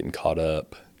 started getting caught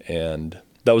up, and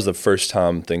that was the first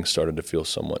time things started to feel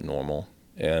somewhat normal.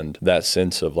 And that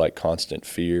sense of like constant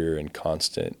fear and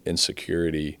constant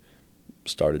insecurity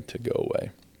started to go away.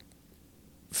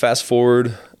 Fast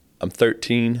forward, I'm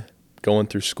 13, going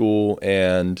through school,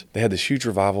 and they had this huge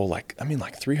revival, like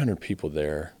 300 people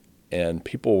there, and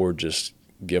people were just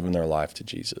giving their life to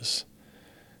Jesus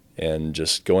and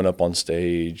just going up on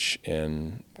stage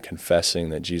and confessing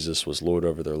that Jesus was Lord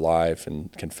over their life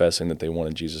and confessing that they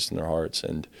wanted Jesus in their hearts.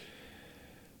 And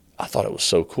I thought it was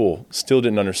so cool. Still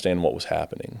didn't understand what was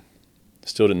happening.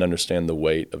 Still didn't understand the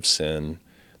weight of sin,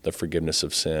 the forgiveness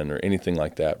of sin, or anything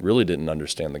like that. Really didn't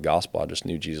understand the gospel. I just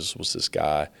knew Jesus was this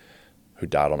guy who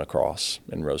died on a cross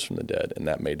and rose from the dead, and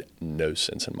that made no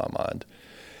sense in my mind.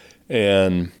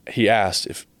 And he asked,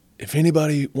 if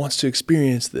anybody wants to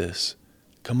experience this,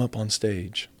 come up on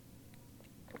stage.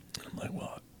 I'm like,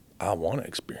 well, I want to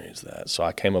experience that. So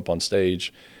I came up on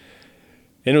stage,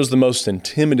 and it was the most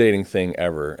intimidating thing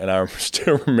ever. And I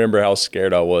still remember how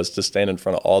scared I was to stand in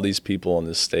front of all these people on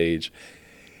this stage.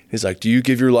 He's like, "Do you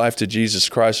give your life to Jesus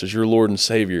Christ as your Lord and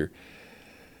Savior?"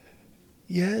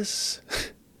 Yes.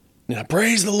 And I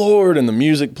praise the Lord, and the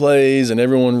music plays and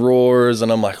everyone roars.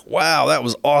 And I'm like, wow, that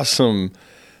was awesome.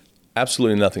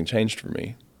 Absolutely nothing changed for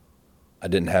me. I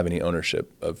didn't have any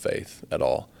ownership of faith at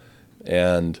all.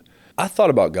 And I thought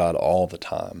about God all the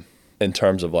time in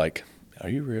terms of like, are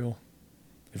you real?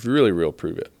 If you're really real,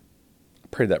 prove it. I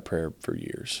prayed that prayer for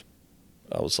years.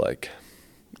 I was like,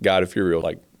 God, if you're real,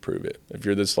 like, prove it. If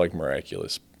you're this like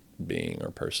miraculous being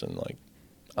or person, like,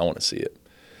 I want to see it.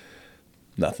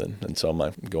 Nothing. And so I'm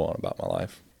like, go on about my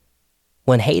life.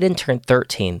 When Hayden turned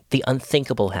 13, the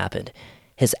unthinkable happened.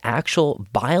 His actual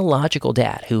biological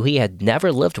dad, who he had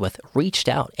never lived with, reached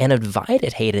out and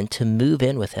invited Hayden to move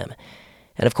in with him.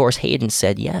 And of course, Hayden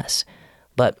said yes.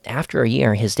 But after a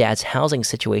year, his dad's housing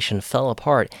situation fell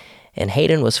apart, and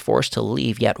Hayden was forced to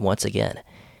leave yet once again.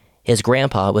 His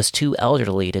grandpa was too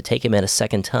elderly to take him in a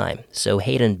second time, so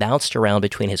Hayden bounced around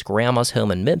between his grandma's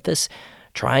home in Memphis,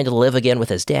 trying to live again with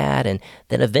his dad, and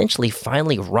then eventually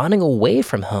finally running away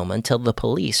from home until the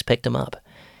police picked him up.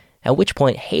 At which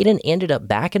point, Hayden ended up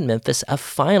back in Memphis a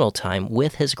final time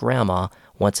with his grandma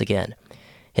once again.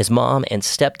 His mom and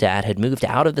stepdad had moved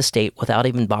out of the state without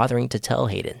even bothering to tell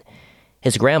Hayden.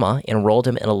 His grandma enrolled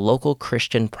him in a local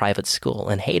Christian private school,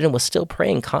 and Hayden was still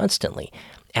praying constantly,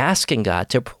 asking God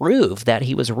to prove that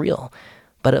he was real.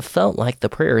 But it felt like the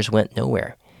prayers went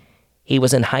nowhere. He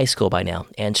was in high school by now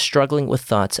and struggling with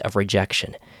thoughts of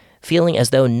rejection, feeling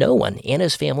as though no one in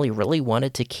his family really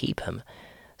wanted to keep him.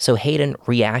 So Hayden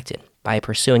reacted by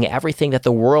pursuing everything that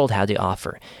the world had to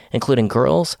offer, including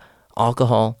girls,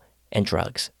 alcohol, and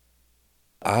drugs.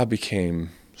 I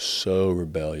became so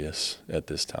rebellious at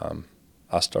this time.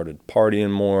 I started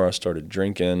partying more. I started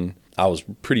drinking. I was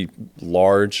pretty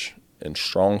large and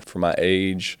strong for my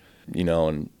age,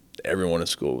 and everyone at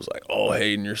school was like, "Oh,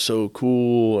 Hayden, you're so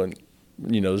cool." And,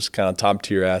 just kind of top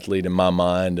tier athlete in my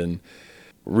mind. And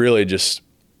really just,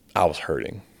 I was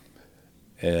hurting.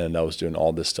 And I was doing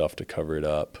all this stuff to cover it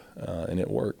up. And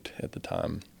it worked at the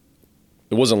time.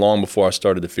 It wasn't long before I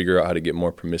started to figure out how to get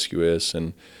more promiscuous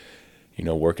and,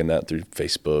 working that through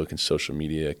Facebook and social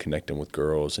media, connecting with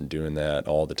girls and doing that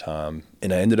all the time.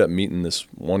 And I ended up meeting this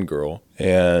one girl,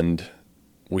 and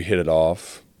we hit it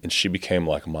off, and she became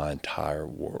like my entire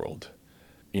world.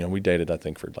 We dated, I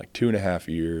think, for like 2.5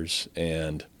 years,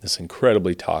 and this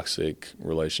incredibly toxic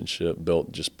relationship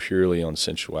built just purely on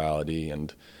sensuality.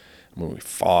 And when we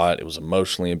fought, it was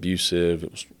emotionally abusive.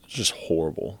 It was just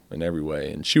horrible in every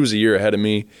way. And she was a year ahead of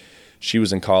me. She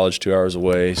was in college 2 hours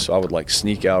away, so I would like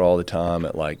sneak out all the time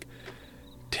at like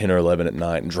 10 or 11 at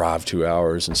night and drive 2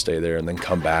 hours and stay there and then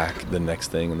come back the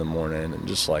next thing in the morning, and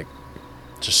just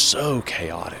so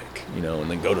chaotic,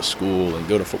 and then go to school and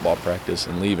go to football practice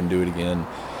and leave and do it again.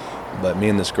 But me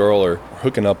and this girl are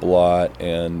hooking up a lot,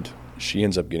 and she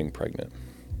ends up getting pregnant,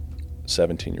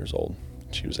 17 years old.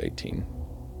 She was 18.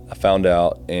 I found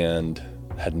out and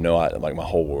had no idea, like my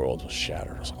whole world was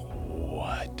shattered. I was like,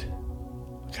 what?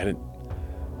 I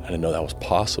didn't know that was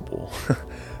possible.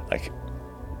 Like,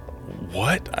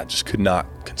 what? I just could not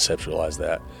conceptualize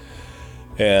that.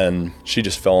 And she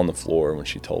just fell on the floor when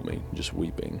she told me, just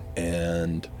weeping.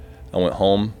 And I went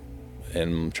home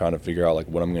and I'm trying to figure out like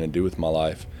what I'm going to do with my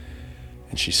life.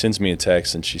 And she sends me a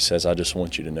text and she says, "I just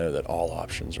want you to know that all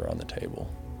options are on the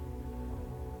table."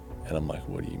 And I'm like,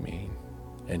 "What do you mean?"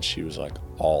 And she was like,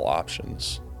 "All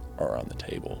options are on the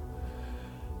table."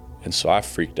 And so I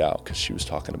freaked out because she was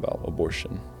talking about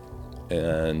abortion.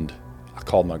 And I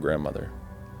called my grandmother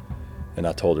and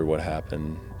I told her what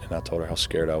happened, and I told her how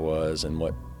scared I was and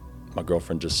what my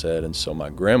girlfriend just said. And so my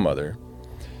grandmother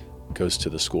goes to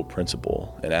the school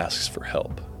principal and asks for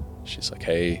help. She's like,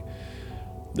 "Hey,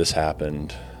 this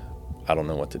happened. I don't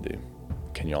know what to do.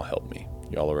 Can y'all help me?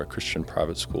 Y'all are a Christian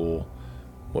private school.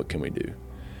 What can we do?"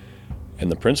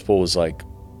 And the principal was like,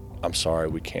 "I'm sorry,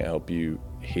 we can't help you.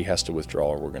 He has to withdraw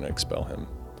or we're going to expel him."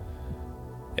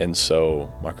 And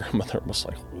so my grandmother was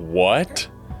like, "What?"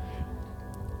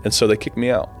 And so they kicked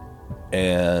me out,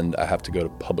 and I have to go to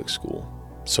public school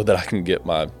so that I can get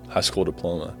my high school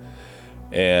diploma.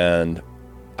 And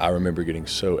I remember getting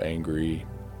so angry,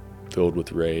 filled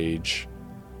with rage,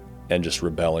 and just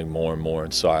rebelling more and more.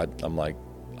 And so I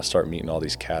start meeting all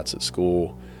these cats at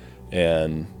school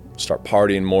and start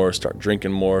partying more, start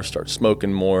drinking more, start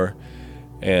smoking more.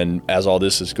 And as all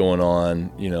this is going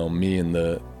on, me and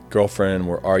the girlfriend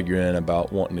were arguing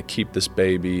about wanting to keep this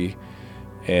baby.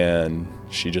 And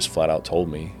she just flat out told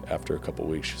me after a couple of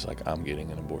weeks, she's like, "I'm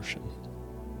getting an abortion."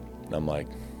 And I'm like,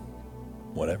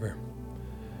 whatever.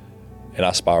 And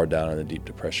I spiraled down in a deep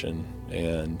depression,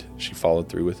 and she followed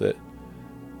through with it.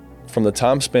 From the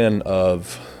time span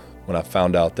of when I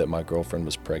found out that my girlfriend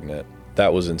was pregnant,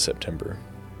 that was in September.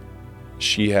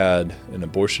 She had an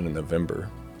abortion in November,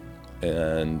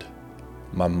 and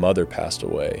my mother passed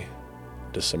away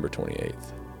December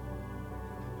 28th.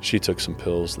 She took some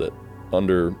pills that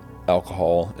under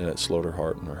alcohol, and it slowed her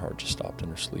heart, and her heart just stopped in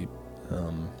her sleep.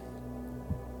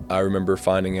 I remember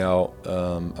finding out,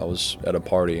 I was at a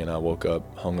party and I woke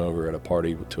up hungover at a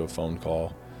party to a phone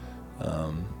call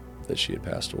that she had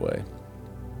passed away.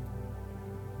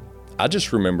 I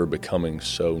just remember becoming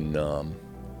so numb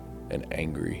and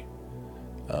angry.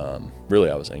 Really,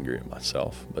 I was angry at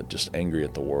myself, but just angry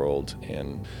at the world.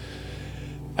 And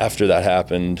after that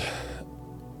happened,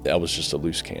 I was just a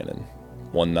loose cannon.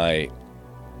 One night,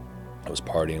 I was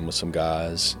partying with some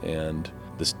guys, and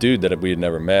this dude that we had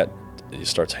never met, he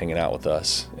starts hanging out with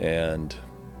us, and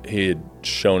he had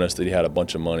shown us that he had a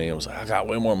bunch of money and was like, "I got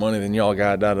way more money than y'all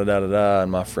got, da-da-da-da-da."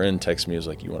 And my friend texted me, he was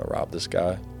like, "You want to rob this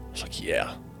guy?" I was like,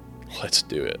 "Yeah, let's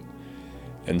do it."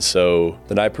 And so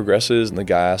the night progresses, and the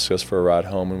guy asks us for a ride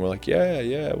home, and we're like,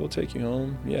 yeah, we'll take you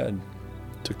home. Yeah,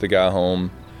 took the guy home.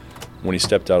 When he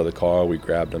stepped out of the car, we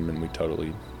grabbed him, and we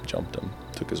totally jumped him,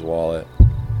 took his wallet,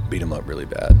 beat him up really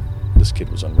bad. This kid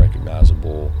was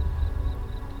unrecognizable,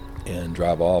 and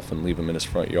drive off and leave him in his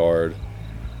front yard.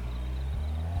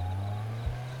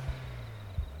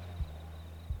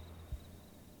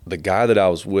 The guy that I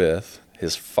was with,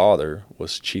 his father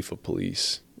was chief of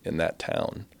police in that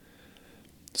town.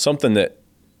 Something that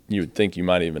you would think you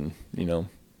might even,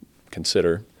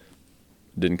 consider.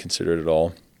 Didn't consider it at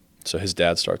all. So his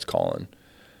dad starts calling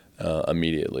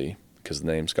immediately because the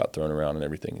names got thrown around and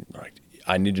everything. Like,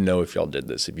 I need to know if y'all did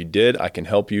this. If you did, I can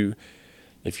help you.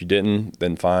 If you didn't,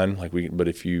 then fine. But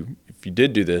if you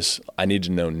did do this, I need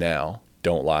to know now.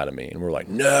 Don't lie to me. And we're like,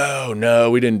 no,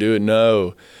 we didn't do it.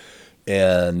 No.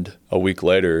 And a week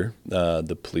later,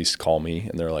 the police call me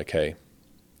and they're like, hey,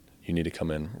 you need to come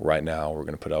in right now. We're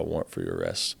going to put out a warrant for your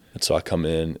arrest. And so I come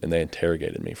in and they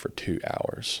interrogated me for 2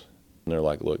 hours. And they're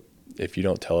like, look, if you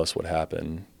don't tell us what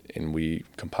happened and we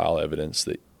compile evidence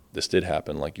that this did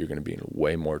happen, like, you're going to be in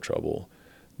way more trouble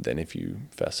than if you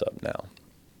fess up now.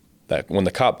 That when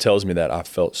the cop tells me that, I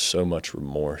felt so much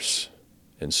remorse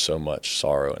and so much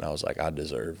sorrow. And I was like, I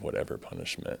deserve whatever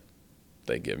punishment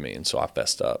they give me. And so I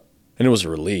fessed up. And it was a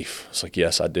relief. It's like,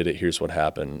 yes, I did it. Here's what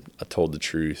happened. I told the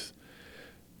truth.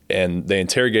 And they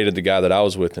interrogated the guy that I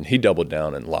was with, and he doubled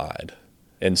down and lied.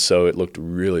 And so it looked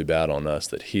really bad on us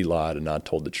that he lied and I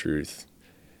told the truth.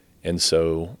 And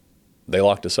so they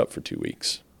locked us up for 2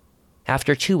 weeks.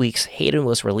 After 2 weeks, Hayden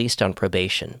was released on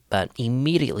probation, but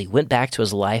immediately went back to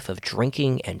his life of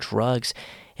drinking and drugs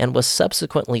and was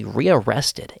subsequently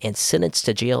rearrested and sentenced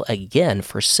to jail again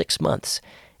for 6 months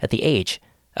at the age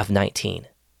of 19.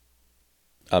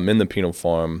 I'm in the penal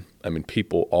farm. I mean,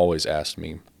 people always ask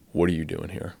me, what are you doing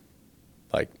here?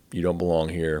 Like, you don't belong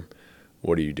here.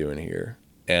 What are you doing here?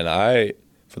 And I,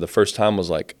 for the first time, was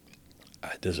like,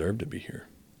 I deserve to be here.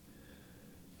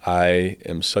 I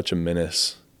am such a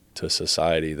menace to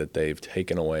society that they've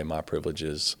taken away my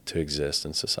privileges to exist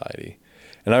in society.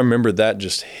 And I remember that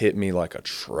just hit me like a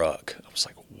truck. I was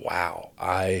like, wow,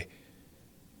 I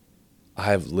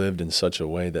have lived in such a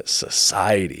way that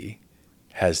society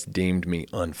has deemed me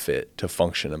unfit to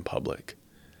function in public.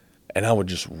 And I would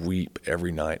just weep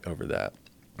every night over that.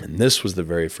 And this was the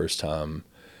very first time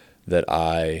that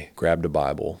I grabbed a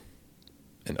Bible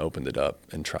and opened it up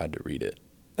and tried to read it.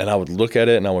 And I would look at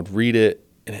it and I would read it,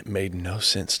 and it made no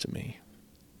sense to me.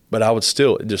 But I would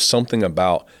still, just something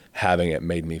about having it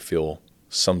made me feel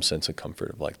some sense of comfort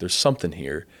of like, there's something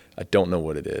here. I don't know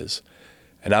what it is.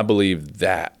 And I believe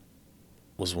that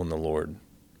was when the Lord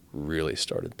really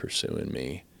started pursuing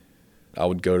me. I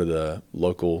would go to the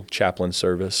local chaplain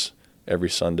service every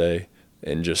Sunday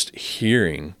and just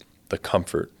hearing the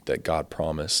comfort that God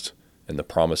promised and the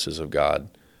promises of God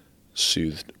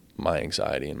soothed my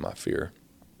anxiety and my fear.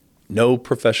 No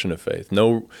profession of faith,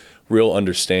 no real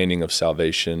understanding of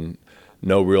salvation,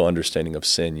 no real understanding of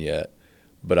sin yet,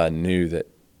 but I knew that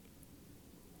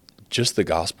just the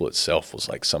gospel itself was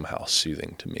like somehow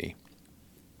soothing to me.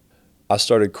 I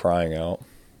started crying out.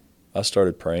 I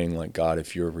started praying like, God,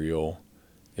 if you're real,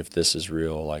 if this is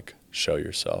real, like, show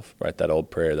yourself, right? That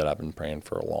old prayer that I've been praying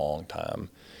for a long time.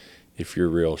 If you're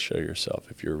real, show yourself.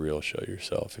 If you're real, show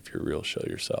yourself. If you're real, show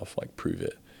yourself. Like, prove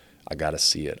it. I got to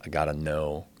see it. I got to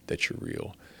know that you're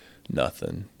real.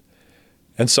 Nothing.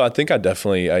 And so I think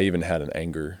I even had an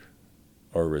anger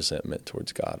or resentment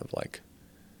towards God of like,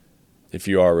 if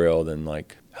you are real, then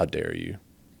like, how dare you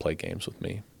play games with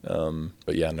me?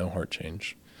 But yeah, no heart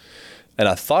change. And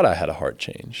I thought I had a heart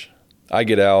change. I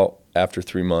get out after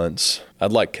 3 months.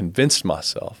 I'd like convinced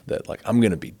myself that like, I'm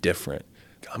going to be different.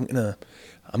 I'm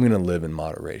going to live in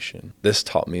moderation. This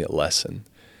taught me a lesson.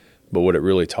 But what it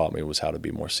really taught me was how to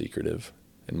be more secretive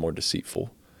and more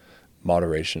deceitful.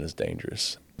 Moderation is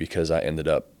dangerous because I ended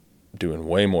up doing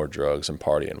way more drugs and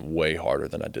partying way harder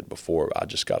than I did before. I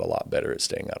just got a lot better at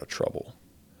staying out of trouble.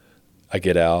 I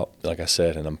get out, like I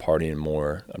said, and I'm partying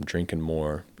more. I'm drinking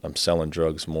more. I'm selling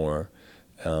drugs more.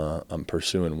 I'm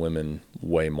pursuing women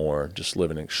way more, just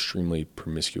living an extremely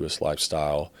promiscuous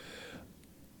lifestyle.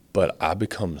 But I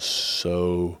become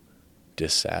so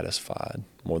dissatisfied,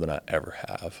 more than I ever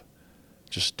have.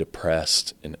 Just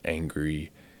depressed and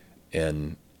angry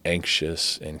and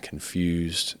anxious and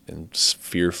confused and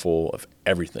fearful of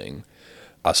everything.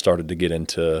 I started to get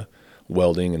into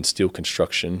welding and steel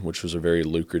construction, which was a very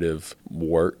lucrative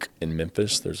work in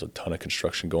Memphis. There's a ton of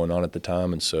construction going on at the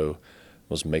time, and so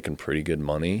I was making pretty good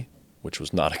money, which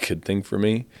was not a good thing for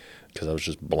me because I was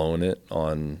just blowing it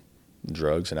on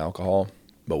drugs and alcohol.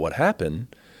 But what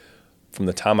happened, from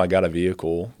the time I got a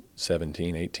vehicle,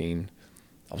 17, 18,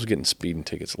 I was getting speeding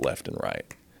tickets left and right.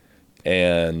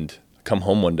 And I come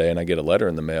home one day and I get a letter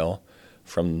in the mail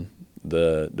from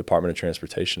the Department of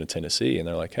Transportation of Tennessee, and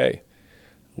they're like, hey,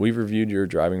 we've reviewed your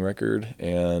driving record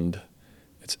and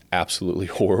it's absolutely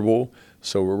horrible.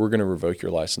 So we're going to revoke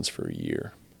your license for a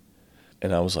year.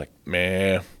 And I was like,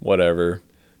 man, whatever.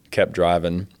 Kept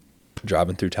driving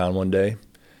through town one day,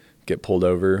 get pulled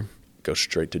over, go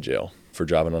straight to jail for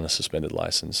driving on a suspended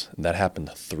license. And that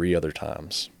happened 3 other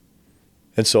times.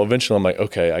 And so eventually I'm like,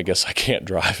 okay, I guess I can't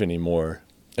drive anymore.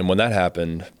 And when that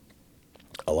happened,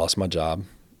 I lost my job.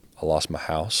 I lost my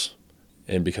house.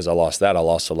 And because I lost that, I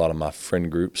lost a lot of my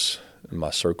friend groups and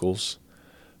my circles.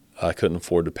 I couldn't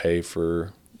afford to pay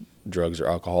for drugs or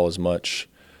alcohol as much.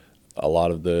 A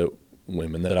lot of the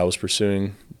women that I was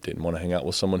pursuing didn't want to hang out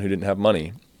with someone who didn't have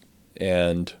money.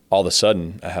 And all of a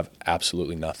sudden, I have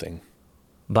absolutely nothing.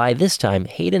 By this time,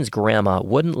 Hayden's grandma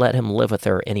wouldn't let him live with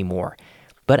her anymore.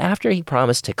 But after he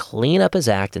promised to clean up his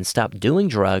act and stop doing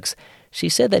drugs, she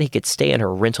said that he could stay in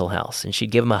her rental house and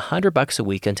she'd give him $100 a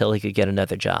week until he could get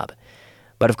another job.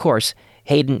 But of course,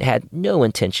 Hayden had no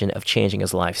intention of changing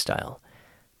his lifestyle.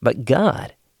 But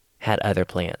God had other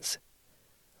plans.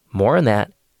 More on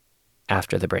that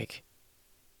after the break.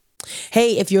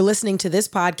 Hey, if you're listening to this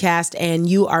podcast and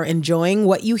you are enjoying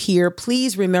what you hear,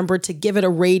 please remember to give it a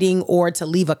rating or to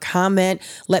leave a comment.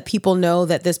 Let people know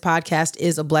that this podcast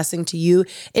is a blessing to you.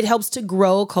 It helps to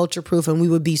grow Culture Proof, and we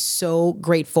would be so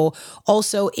grateful.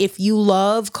 Also, if you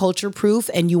love Culture Proof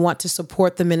and you want to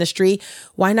support the ministry,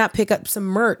 why not pick up some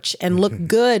merch and look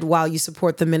good while you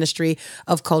support the ministry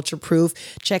of Culture Proof?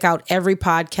 Check out every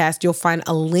podcast. You'll find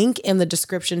a link in the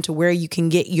description to where you can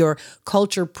get your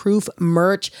Culture Proof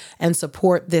merch and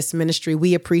support this ministry.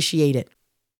 We appreciate it.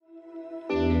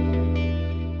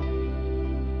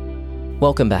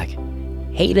 Welcome back.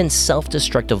 Hayden's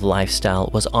self-destructive lifestyle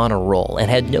was on a roll and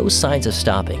had no signs of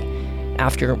stopping.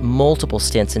 After multiple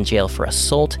stints in jail for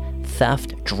assault,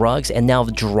 theft, drugs, and now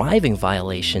driving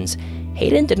violations,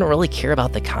 Hayden didn't really care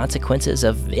about the consequences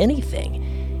of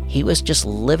anything. He was just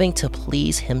living to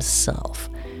please himself.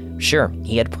 Sure,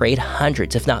 he had prayed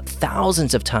hundreds, if not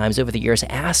thousands of times over the years,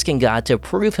 asking God to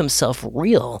prove himself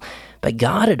real, but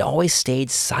God had always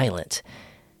stayed silent.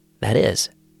 That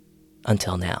is,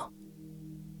 until now.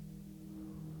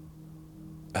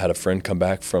 I had a friend come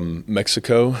back from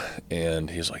Mexico, and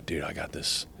he's like, dude, I got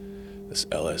this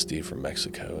LSD from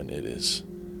Mexico, and it is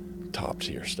top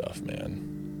tier stuff,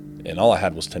 man. And all I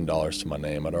had was $10 to my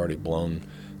name. I'd already blown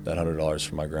that $100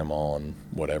 for my grandma and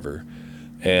whatever.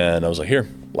 And I was like, here,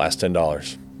 last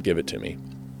 $10, give it to me.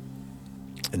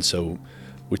 And so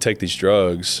we take these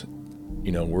drugs,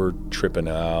 you know, we're tripping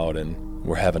out and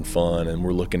we're having fun and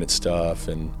we're looking at stuff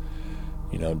and,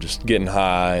 you know, just getting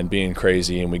high and being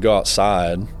crazy. And we go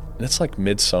outside, and it's like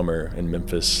midsummer in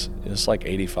Memphis. It's like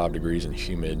 85 degrees and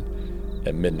humid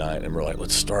at midnight. And we're like,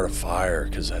 let's start a fire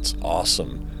because that's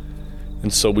awesome.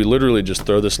 And so we literally just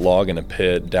throw this log in a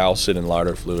pit, douse it in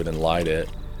lighter fluid and light it.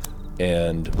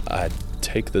 And I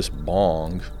take this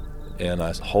bong and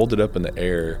I hold it up in the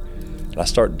air and I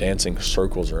start dancing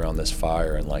circles around this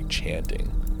fire and like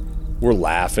chanting. We're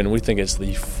laughing. We think it's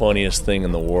the funniest thing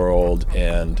in the world,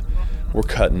 and we're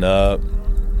cutting up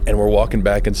and we're walking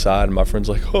back inside, and my friend's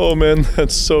like, oh man,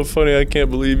 that's so funny. I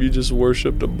can't believe you just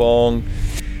worshiped a bong.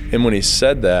 And when he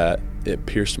said that, it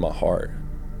pierced my heart.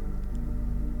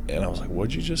 And I was like,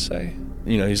 what'd you just say?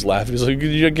 You know, he's laughing. He's like,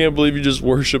 I can't believe you just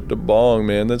worshiped a bong,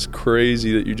 man. That's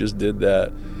crazy that you just did that.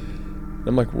 And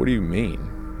I'm like, what do you mean?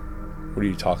 What are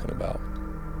you talking about?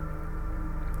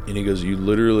 And he goes, you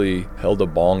literally held a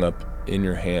bong up in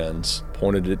your hands,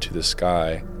 pointed it to the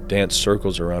sky, danced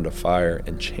circles around a fire,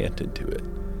 and chanted to it.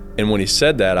 And when he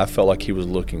said that, I felt like he was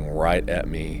looking right at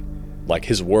me. Like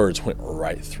his words went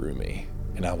right through me.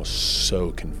 And I was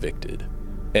so convicted.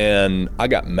 And I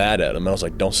got mad at him. And I was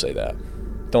like, don't say that.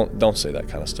 Don't say that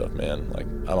kind of stuff, man. Like,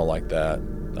 I don't like that.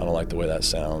 I don't like the way that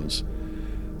sounds.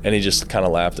 And he just kind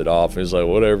of laughed it off. He was like,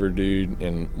 whatever, dude,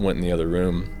 and went in the other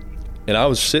room. And I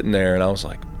was sitting there and I was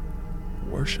like,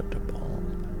 worshiped a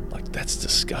bong? Like, that's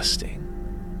disgusting.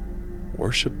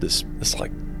 Worship this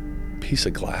like piece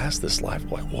of glass, this life,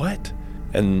 like what?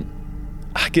 And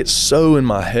I get so in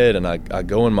my head, and I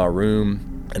go in my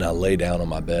room and I lay down on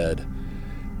my bed,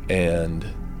 and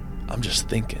I'm just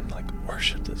thinking, like,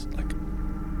 worship this, like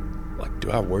do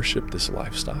I worship this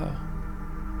lifestyle?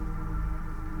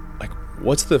 Like,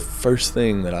 what's the first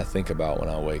thing that I think about when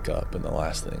I wake up, and the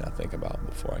last thing I think about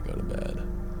before I go to bed?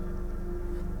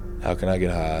 How can I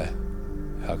get high?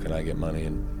 How can I get money?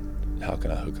 And how can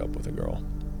I hook up with a girl?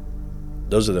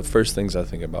 Those are the first things I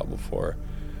think about before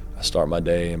I start my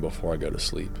day and before I go to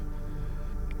sleep.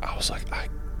 I was like, I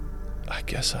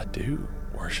guess I do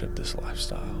worship this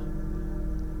lifestyle.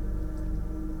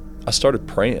 I started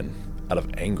praying out of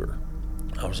anger.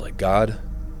 I was like, God,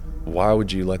 why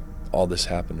would you let all this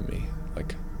happen to me?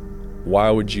 Like, why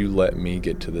would you let me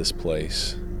get to this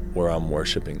place where I'm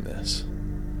worshiping this?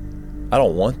 I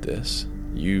don't want this.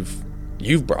 You've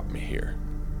brought me here.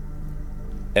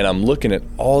 And I'm looking at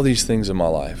all these things in my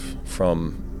life,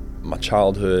 from my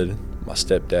childhood, my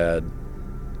stepdad,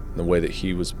 the way that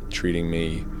he was treating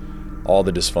me, all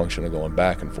the dysfunction of going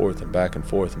back and forth,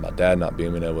 and my dad not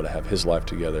being able to have his life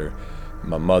together,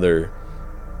 my mother,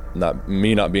 not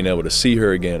being able to see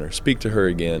her again or speak to her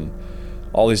again,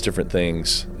 all these different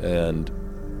things, and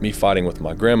me fighting with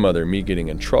my grandmother, me getting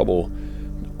in trouble,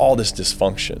 all this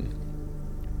dysfunction.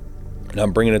 And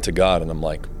I'm bringing it to God, and I'm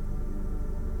like,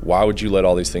 why would you let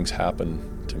all these things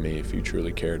happen to me if you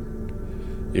truly cared?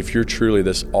 If you're truly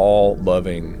this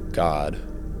all-loving God,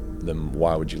 then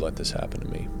why would you let this happen to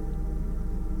me?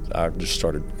 I just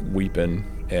started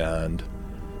weeping, and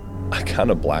I kind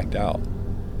of blacked out.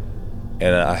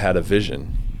 And I had a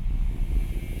vision.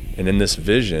 And in this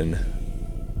vision,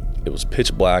 it was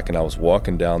pitch black, and I was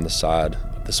walking down the side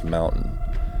of this mountain.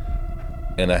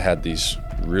 And I had these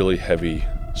really heavy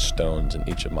stones in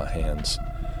each of my hands.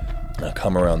 And I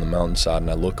come around the mountainside,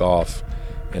 and I look off,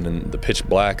 and in the pitch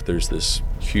black, there's this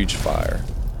huge fire.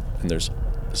 And there's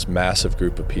this massive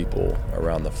group of people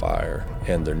around the fire.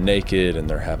 And they're naked, and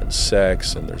they're having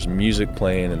sex, and there's music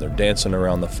playing, and they're dancing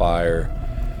around the fire.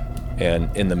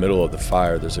 And in the middle of the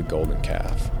fire, there's a golden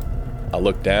calf. I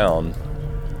look down,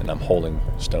 and I'm holding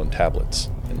stone tablets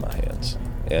in my hands.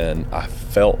 And I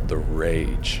felt the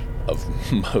rage of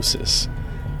Moses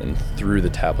and threw the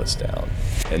tablets down.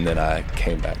 And then I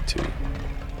came back to.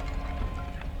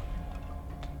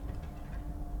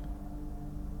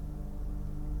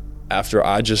 After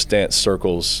I just danced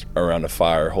circles around a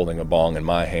fire holding a bong in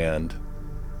my hand,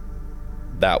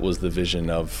 that was the vision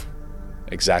of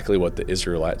exactly what the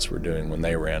Israelites were doing when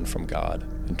they ran from God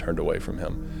and turned away from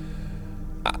him.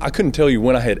 I couldn't tell you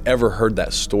when I had ever heard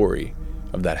that story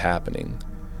of that happening.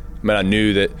 I mean, I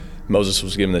knew that Moses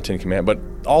was given the Ten Commandments,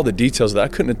 but all the details of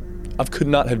that, I could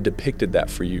not have depicted that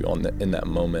for you in that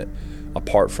moment,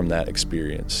 apart from that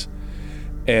experience.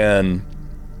 And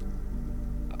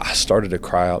I started to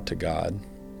cry out to God,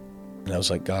 and I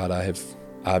was like, God,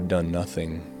 I've done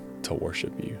nothing to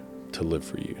worship you, to live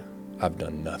for you. I've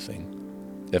done nothing.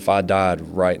 If I died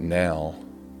right now,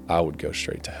 I would go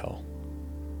straight to hell.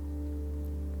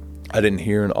 I didn't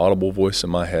hear an audible voice in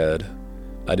my head.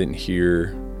 I didn't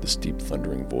hear this deep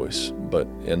thundering voice, but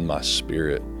in my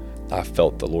spirit, I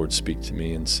felt the Lord speak to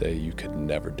me and say, you could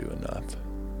never do enough.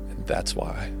 And that's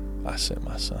why I sent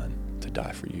my son to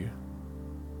die for you.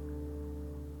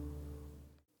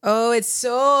 Oh, it's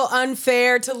so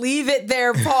unfair to leave it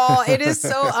there, Paul. It is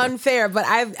so unfair. But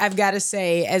I've got to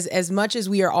say, as much as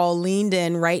we are all leaned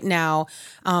in right now,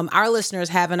 our listeners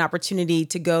have an opportunity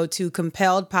to go to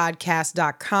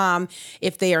compelledpodcast.com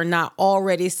if they are not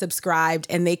already subscribed,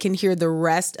 and they can hear the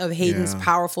rest of Hayden's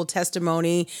powerful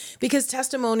testimony, because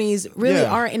testimonies really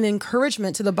are an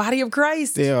encouragement to the body of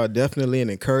Christ. They are definitely an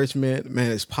encouragement. Man,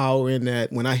 there's power in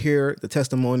that. When I hear the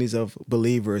testimonies of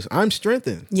believers, I'm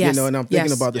strengthened. Yes. And I'm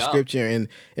thinking about the scripture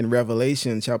in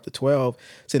Revelation chapter 12.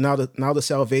 So now the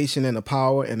salvation and the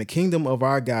power and the kingdom of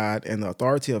our God and the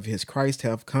authority of his Christ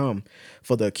have come.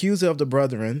 For the accuser of the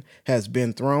brethren has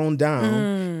been thrown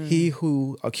down, he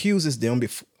who accuses them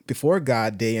before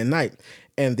God day and night.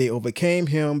 And they overcame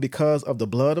him because of the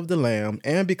blood of the Lamb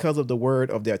and because of the word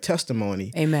of their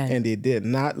testimony. Amen. And they did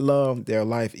not love their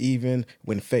life even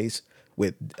when faced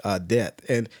with death.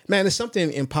 And man, there's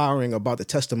something empowering about the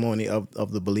testimony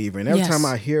of the believer. And every time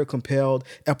I hear a Compelled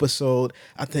episode,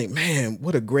 I think, man,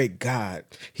 what a great God.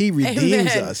 He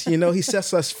redeems us. You know, he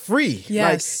sets us free.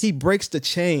 Yes. Like, he breaks the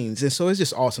chains. And so it's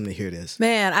just awesome to hear this.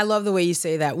 Man, I love the way you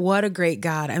say that. What a great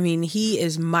God. I mean, he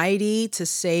is mighty to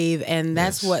save. And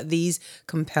that's what these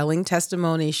compelling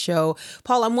testimonies show.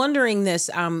 Paul, I'm wondering this,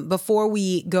 before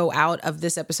we go out of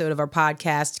this episode of our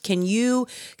podcast, can you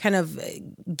kind of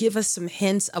give us some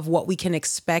hints of what we can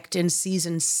expect in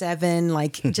season 7,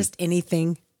 like just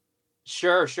anything?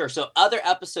 Sure. So other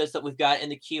episodes that we've got in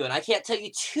the queue, and I can't tell you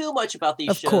too much about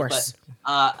these shows, course.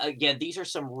 But again, these are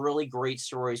some really great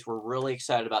stories. We're really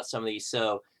excited about some of these.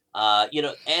 So, and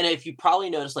if you probably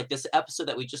noticed, like this episode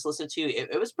that we just listened to,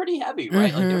 it was pretty heavy,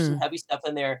 right? Like there's some heavy stuff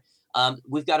in there.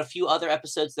 We've got a few other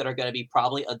episodes that are going to be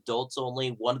probably adults only.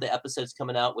 One of the episodes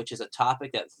coming out, which is a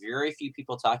topic that very few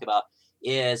people talk about,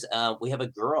 is we have a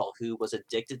girl who was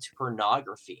addicted to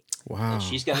pornography. Wow. And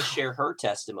she's going to share her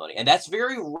testimony. And that's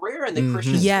very rare in the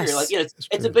Christian sphere. Like,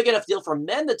 it's a big enough deal for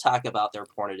men to talk about their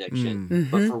porn addiction,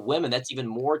 but for women, that's even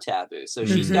more taboo. So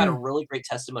she's got a really great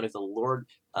testimony of the Lord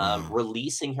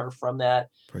releasing her from that.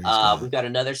 We've got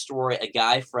another story, a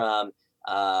guy from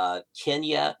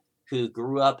Kenya who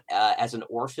grew up as an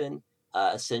orphan,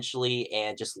 essentially,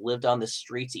 and just lived on the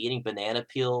streets eating banana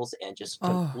peels and just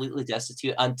completely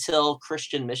destitute until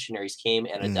Christian missionaries came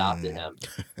and adopted him.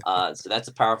 So that's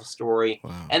a powerful story.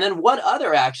 Wow. And then one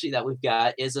other actually that we've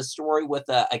got is a story with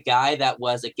a guy that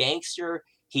was a gangster.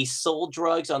 He sold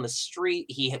drugs on the street.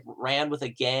 He ran with a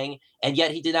gang, and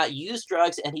yet he did not use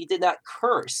drugs and he did not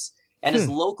curse. And his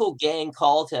local gang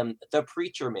called him the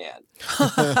preacher man.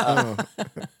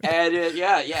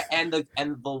 And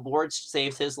the Lord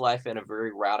saved his life in a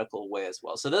very radical way as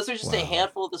well. So those are just a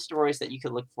handful of the stories that you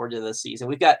can look forward to this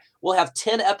season. We'll have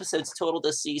 10 episodes total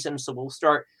this season, so we'll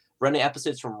start running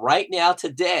episodes from right now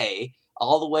today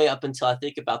all the way up until I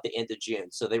think about the end of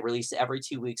June. So they release every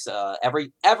 2 weeks,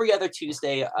 every other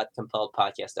Tuesday at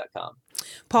compelledpodcast.com.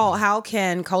 Paul, how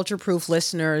can Culture Proof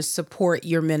listeners support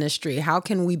your ministry? How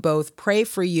can we both pray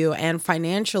for you and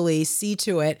financially see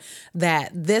to it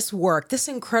that this work, this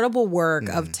incredible work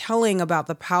of telling about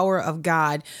the power of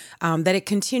God, that it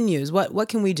continues? What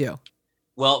can we do?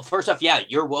 Well, first off,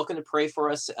 you're welcome to pray for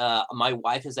us. My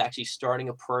wife is actually starting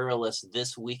a prayer list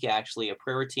this week, actually, a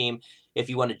prayer team. If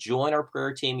you want to join our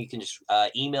prayer team, you can just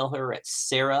email her at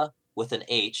Sarah with an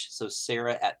H. So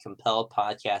Sarah at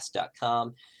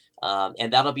compelledpodcast.com.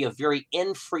 And that'll be a very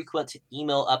infrequent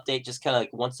email update, just kind of like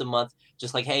once a month,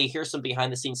 just like, hey, here's some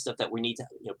behind the scenes stuff that we need to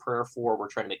prayer for. We're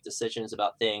trying to make decisions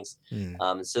about things.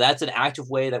 So that's an active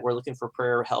way that we're looking for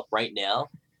prayer help right now.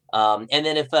 And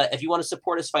then if you want to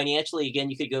support us financially, again,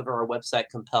 you could go to our website,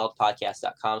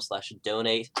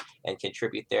 compelledpodcast.com/donate and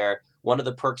contribute there. One of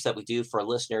the perks that we do for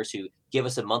listeners who give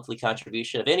us a monthly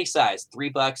contribution of any size,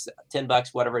 $3,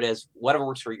 $10, whatever it is, whatever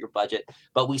works for your budget.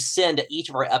 But we send each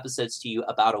of our episodes to you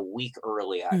about a week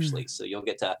early, actually. So you'll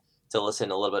get to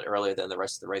listen a little bit earlier than the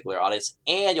rest of the regular audience,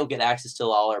 and you'll get access to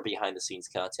all our behind the scenes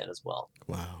content as well.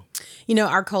 Wow.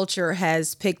 Our culture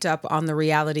has picked up on the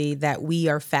reality that we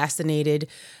are fascinated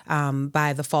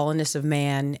by the fallenness of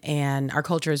man, and our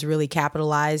culture has really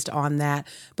capitalized on that.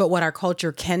 But what our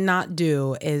culture cannot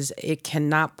do is it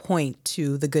cannot point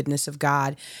to the goodness of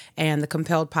God, and the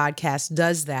Compelled podcast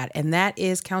does that, and that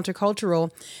is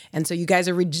countercultural. And so you guys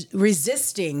are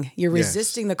resisting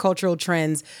the cultural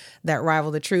trends that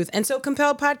rival the truth. And so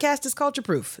Compelled podcast is culture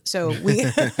proof. So we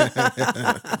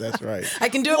That's right. I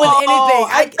can do it with anything.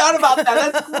 I thought about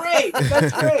that. That's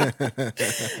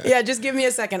great. Yeah, just give me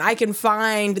a second. I can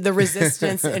find the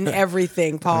resistance in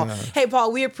everything, Paul. Hey,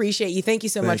 Paul, we appreciate you. Thank you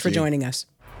so much for joining us.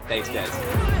 Thanks,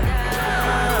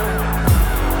 guys.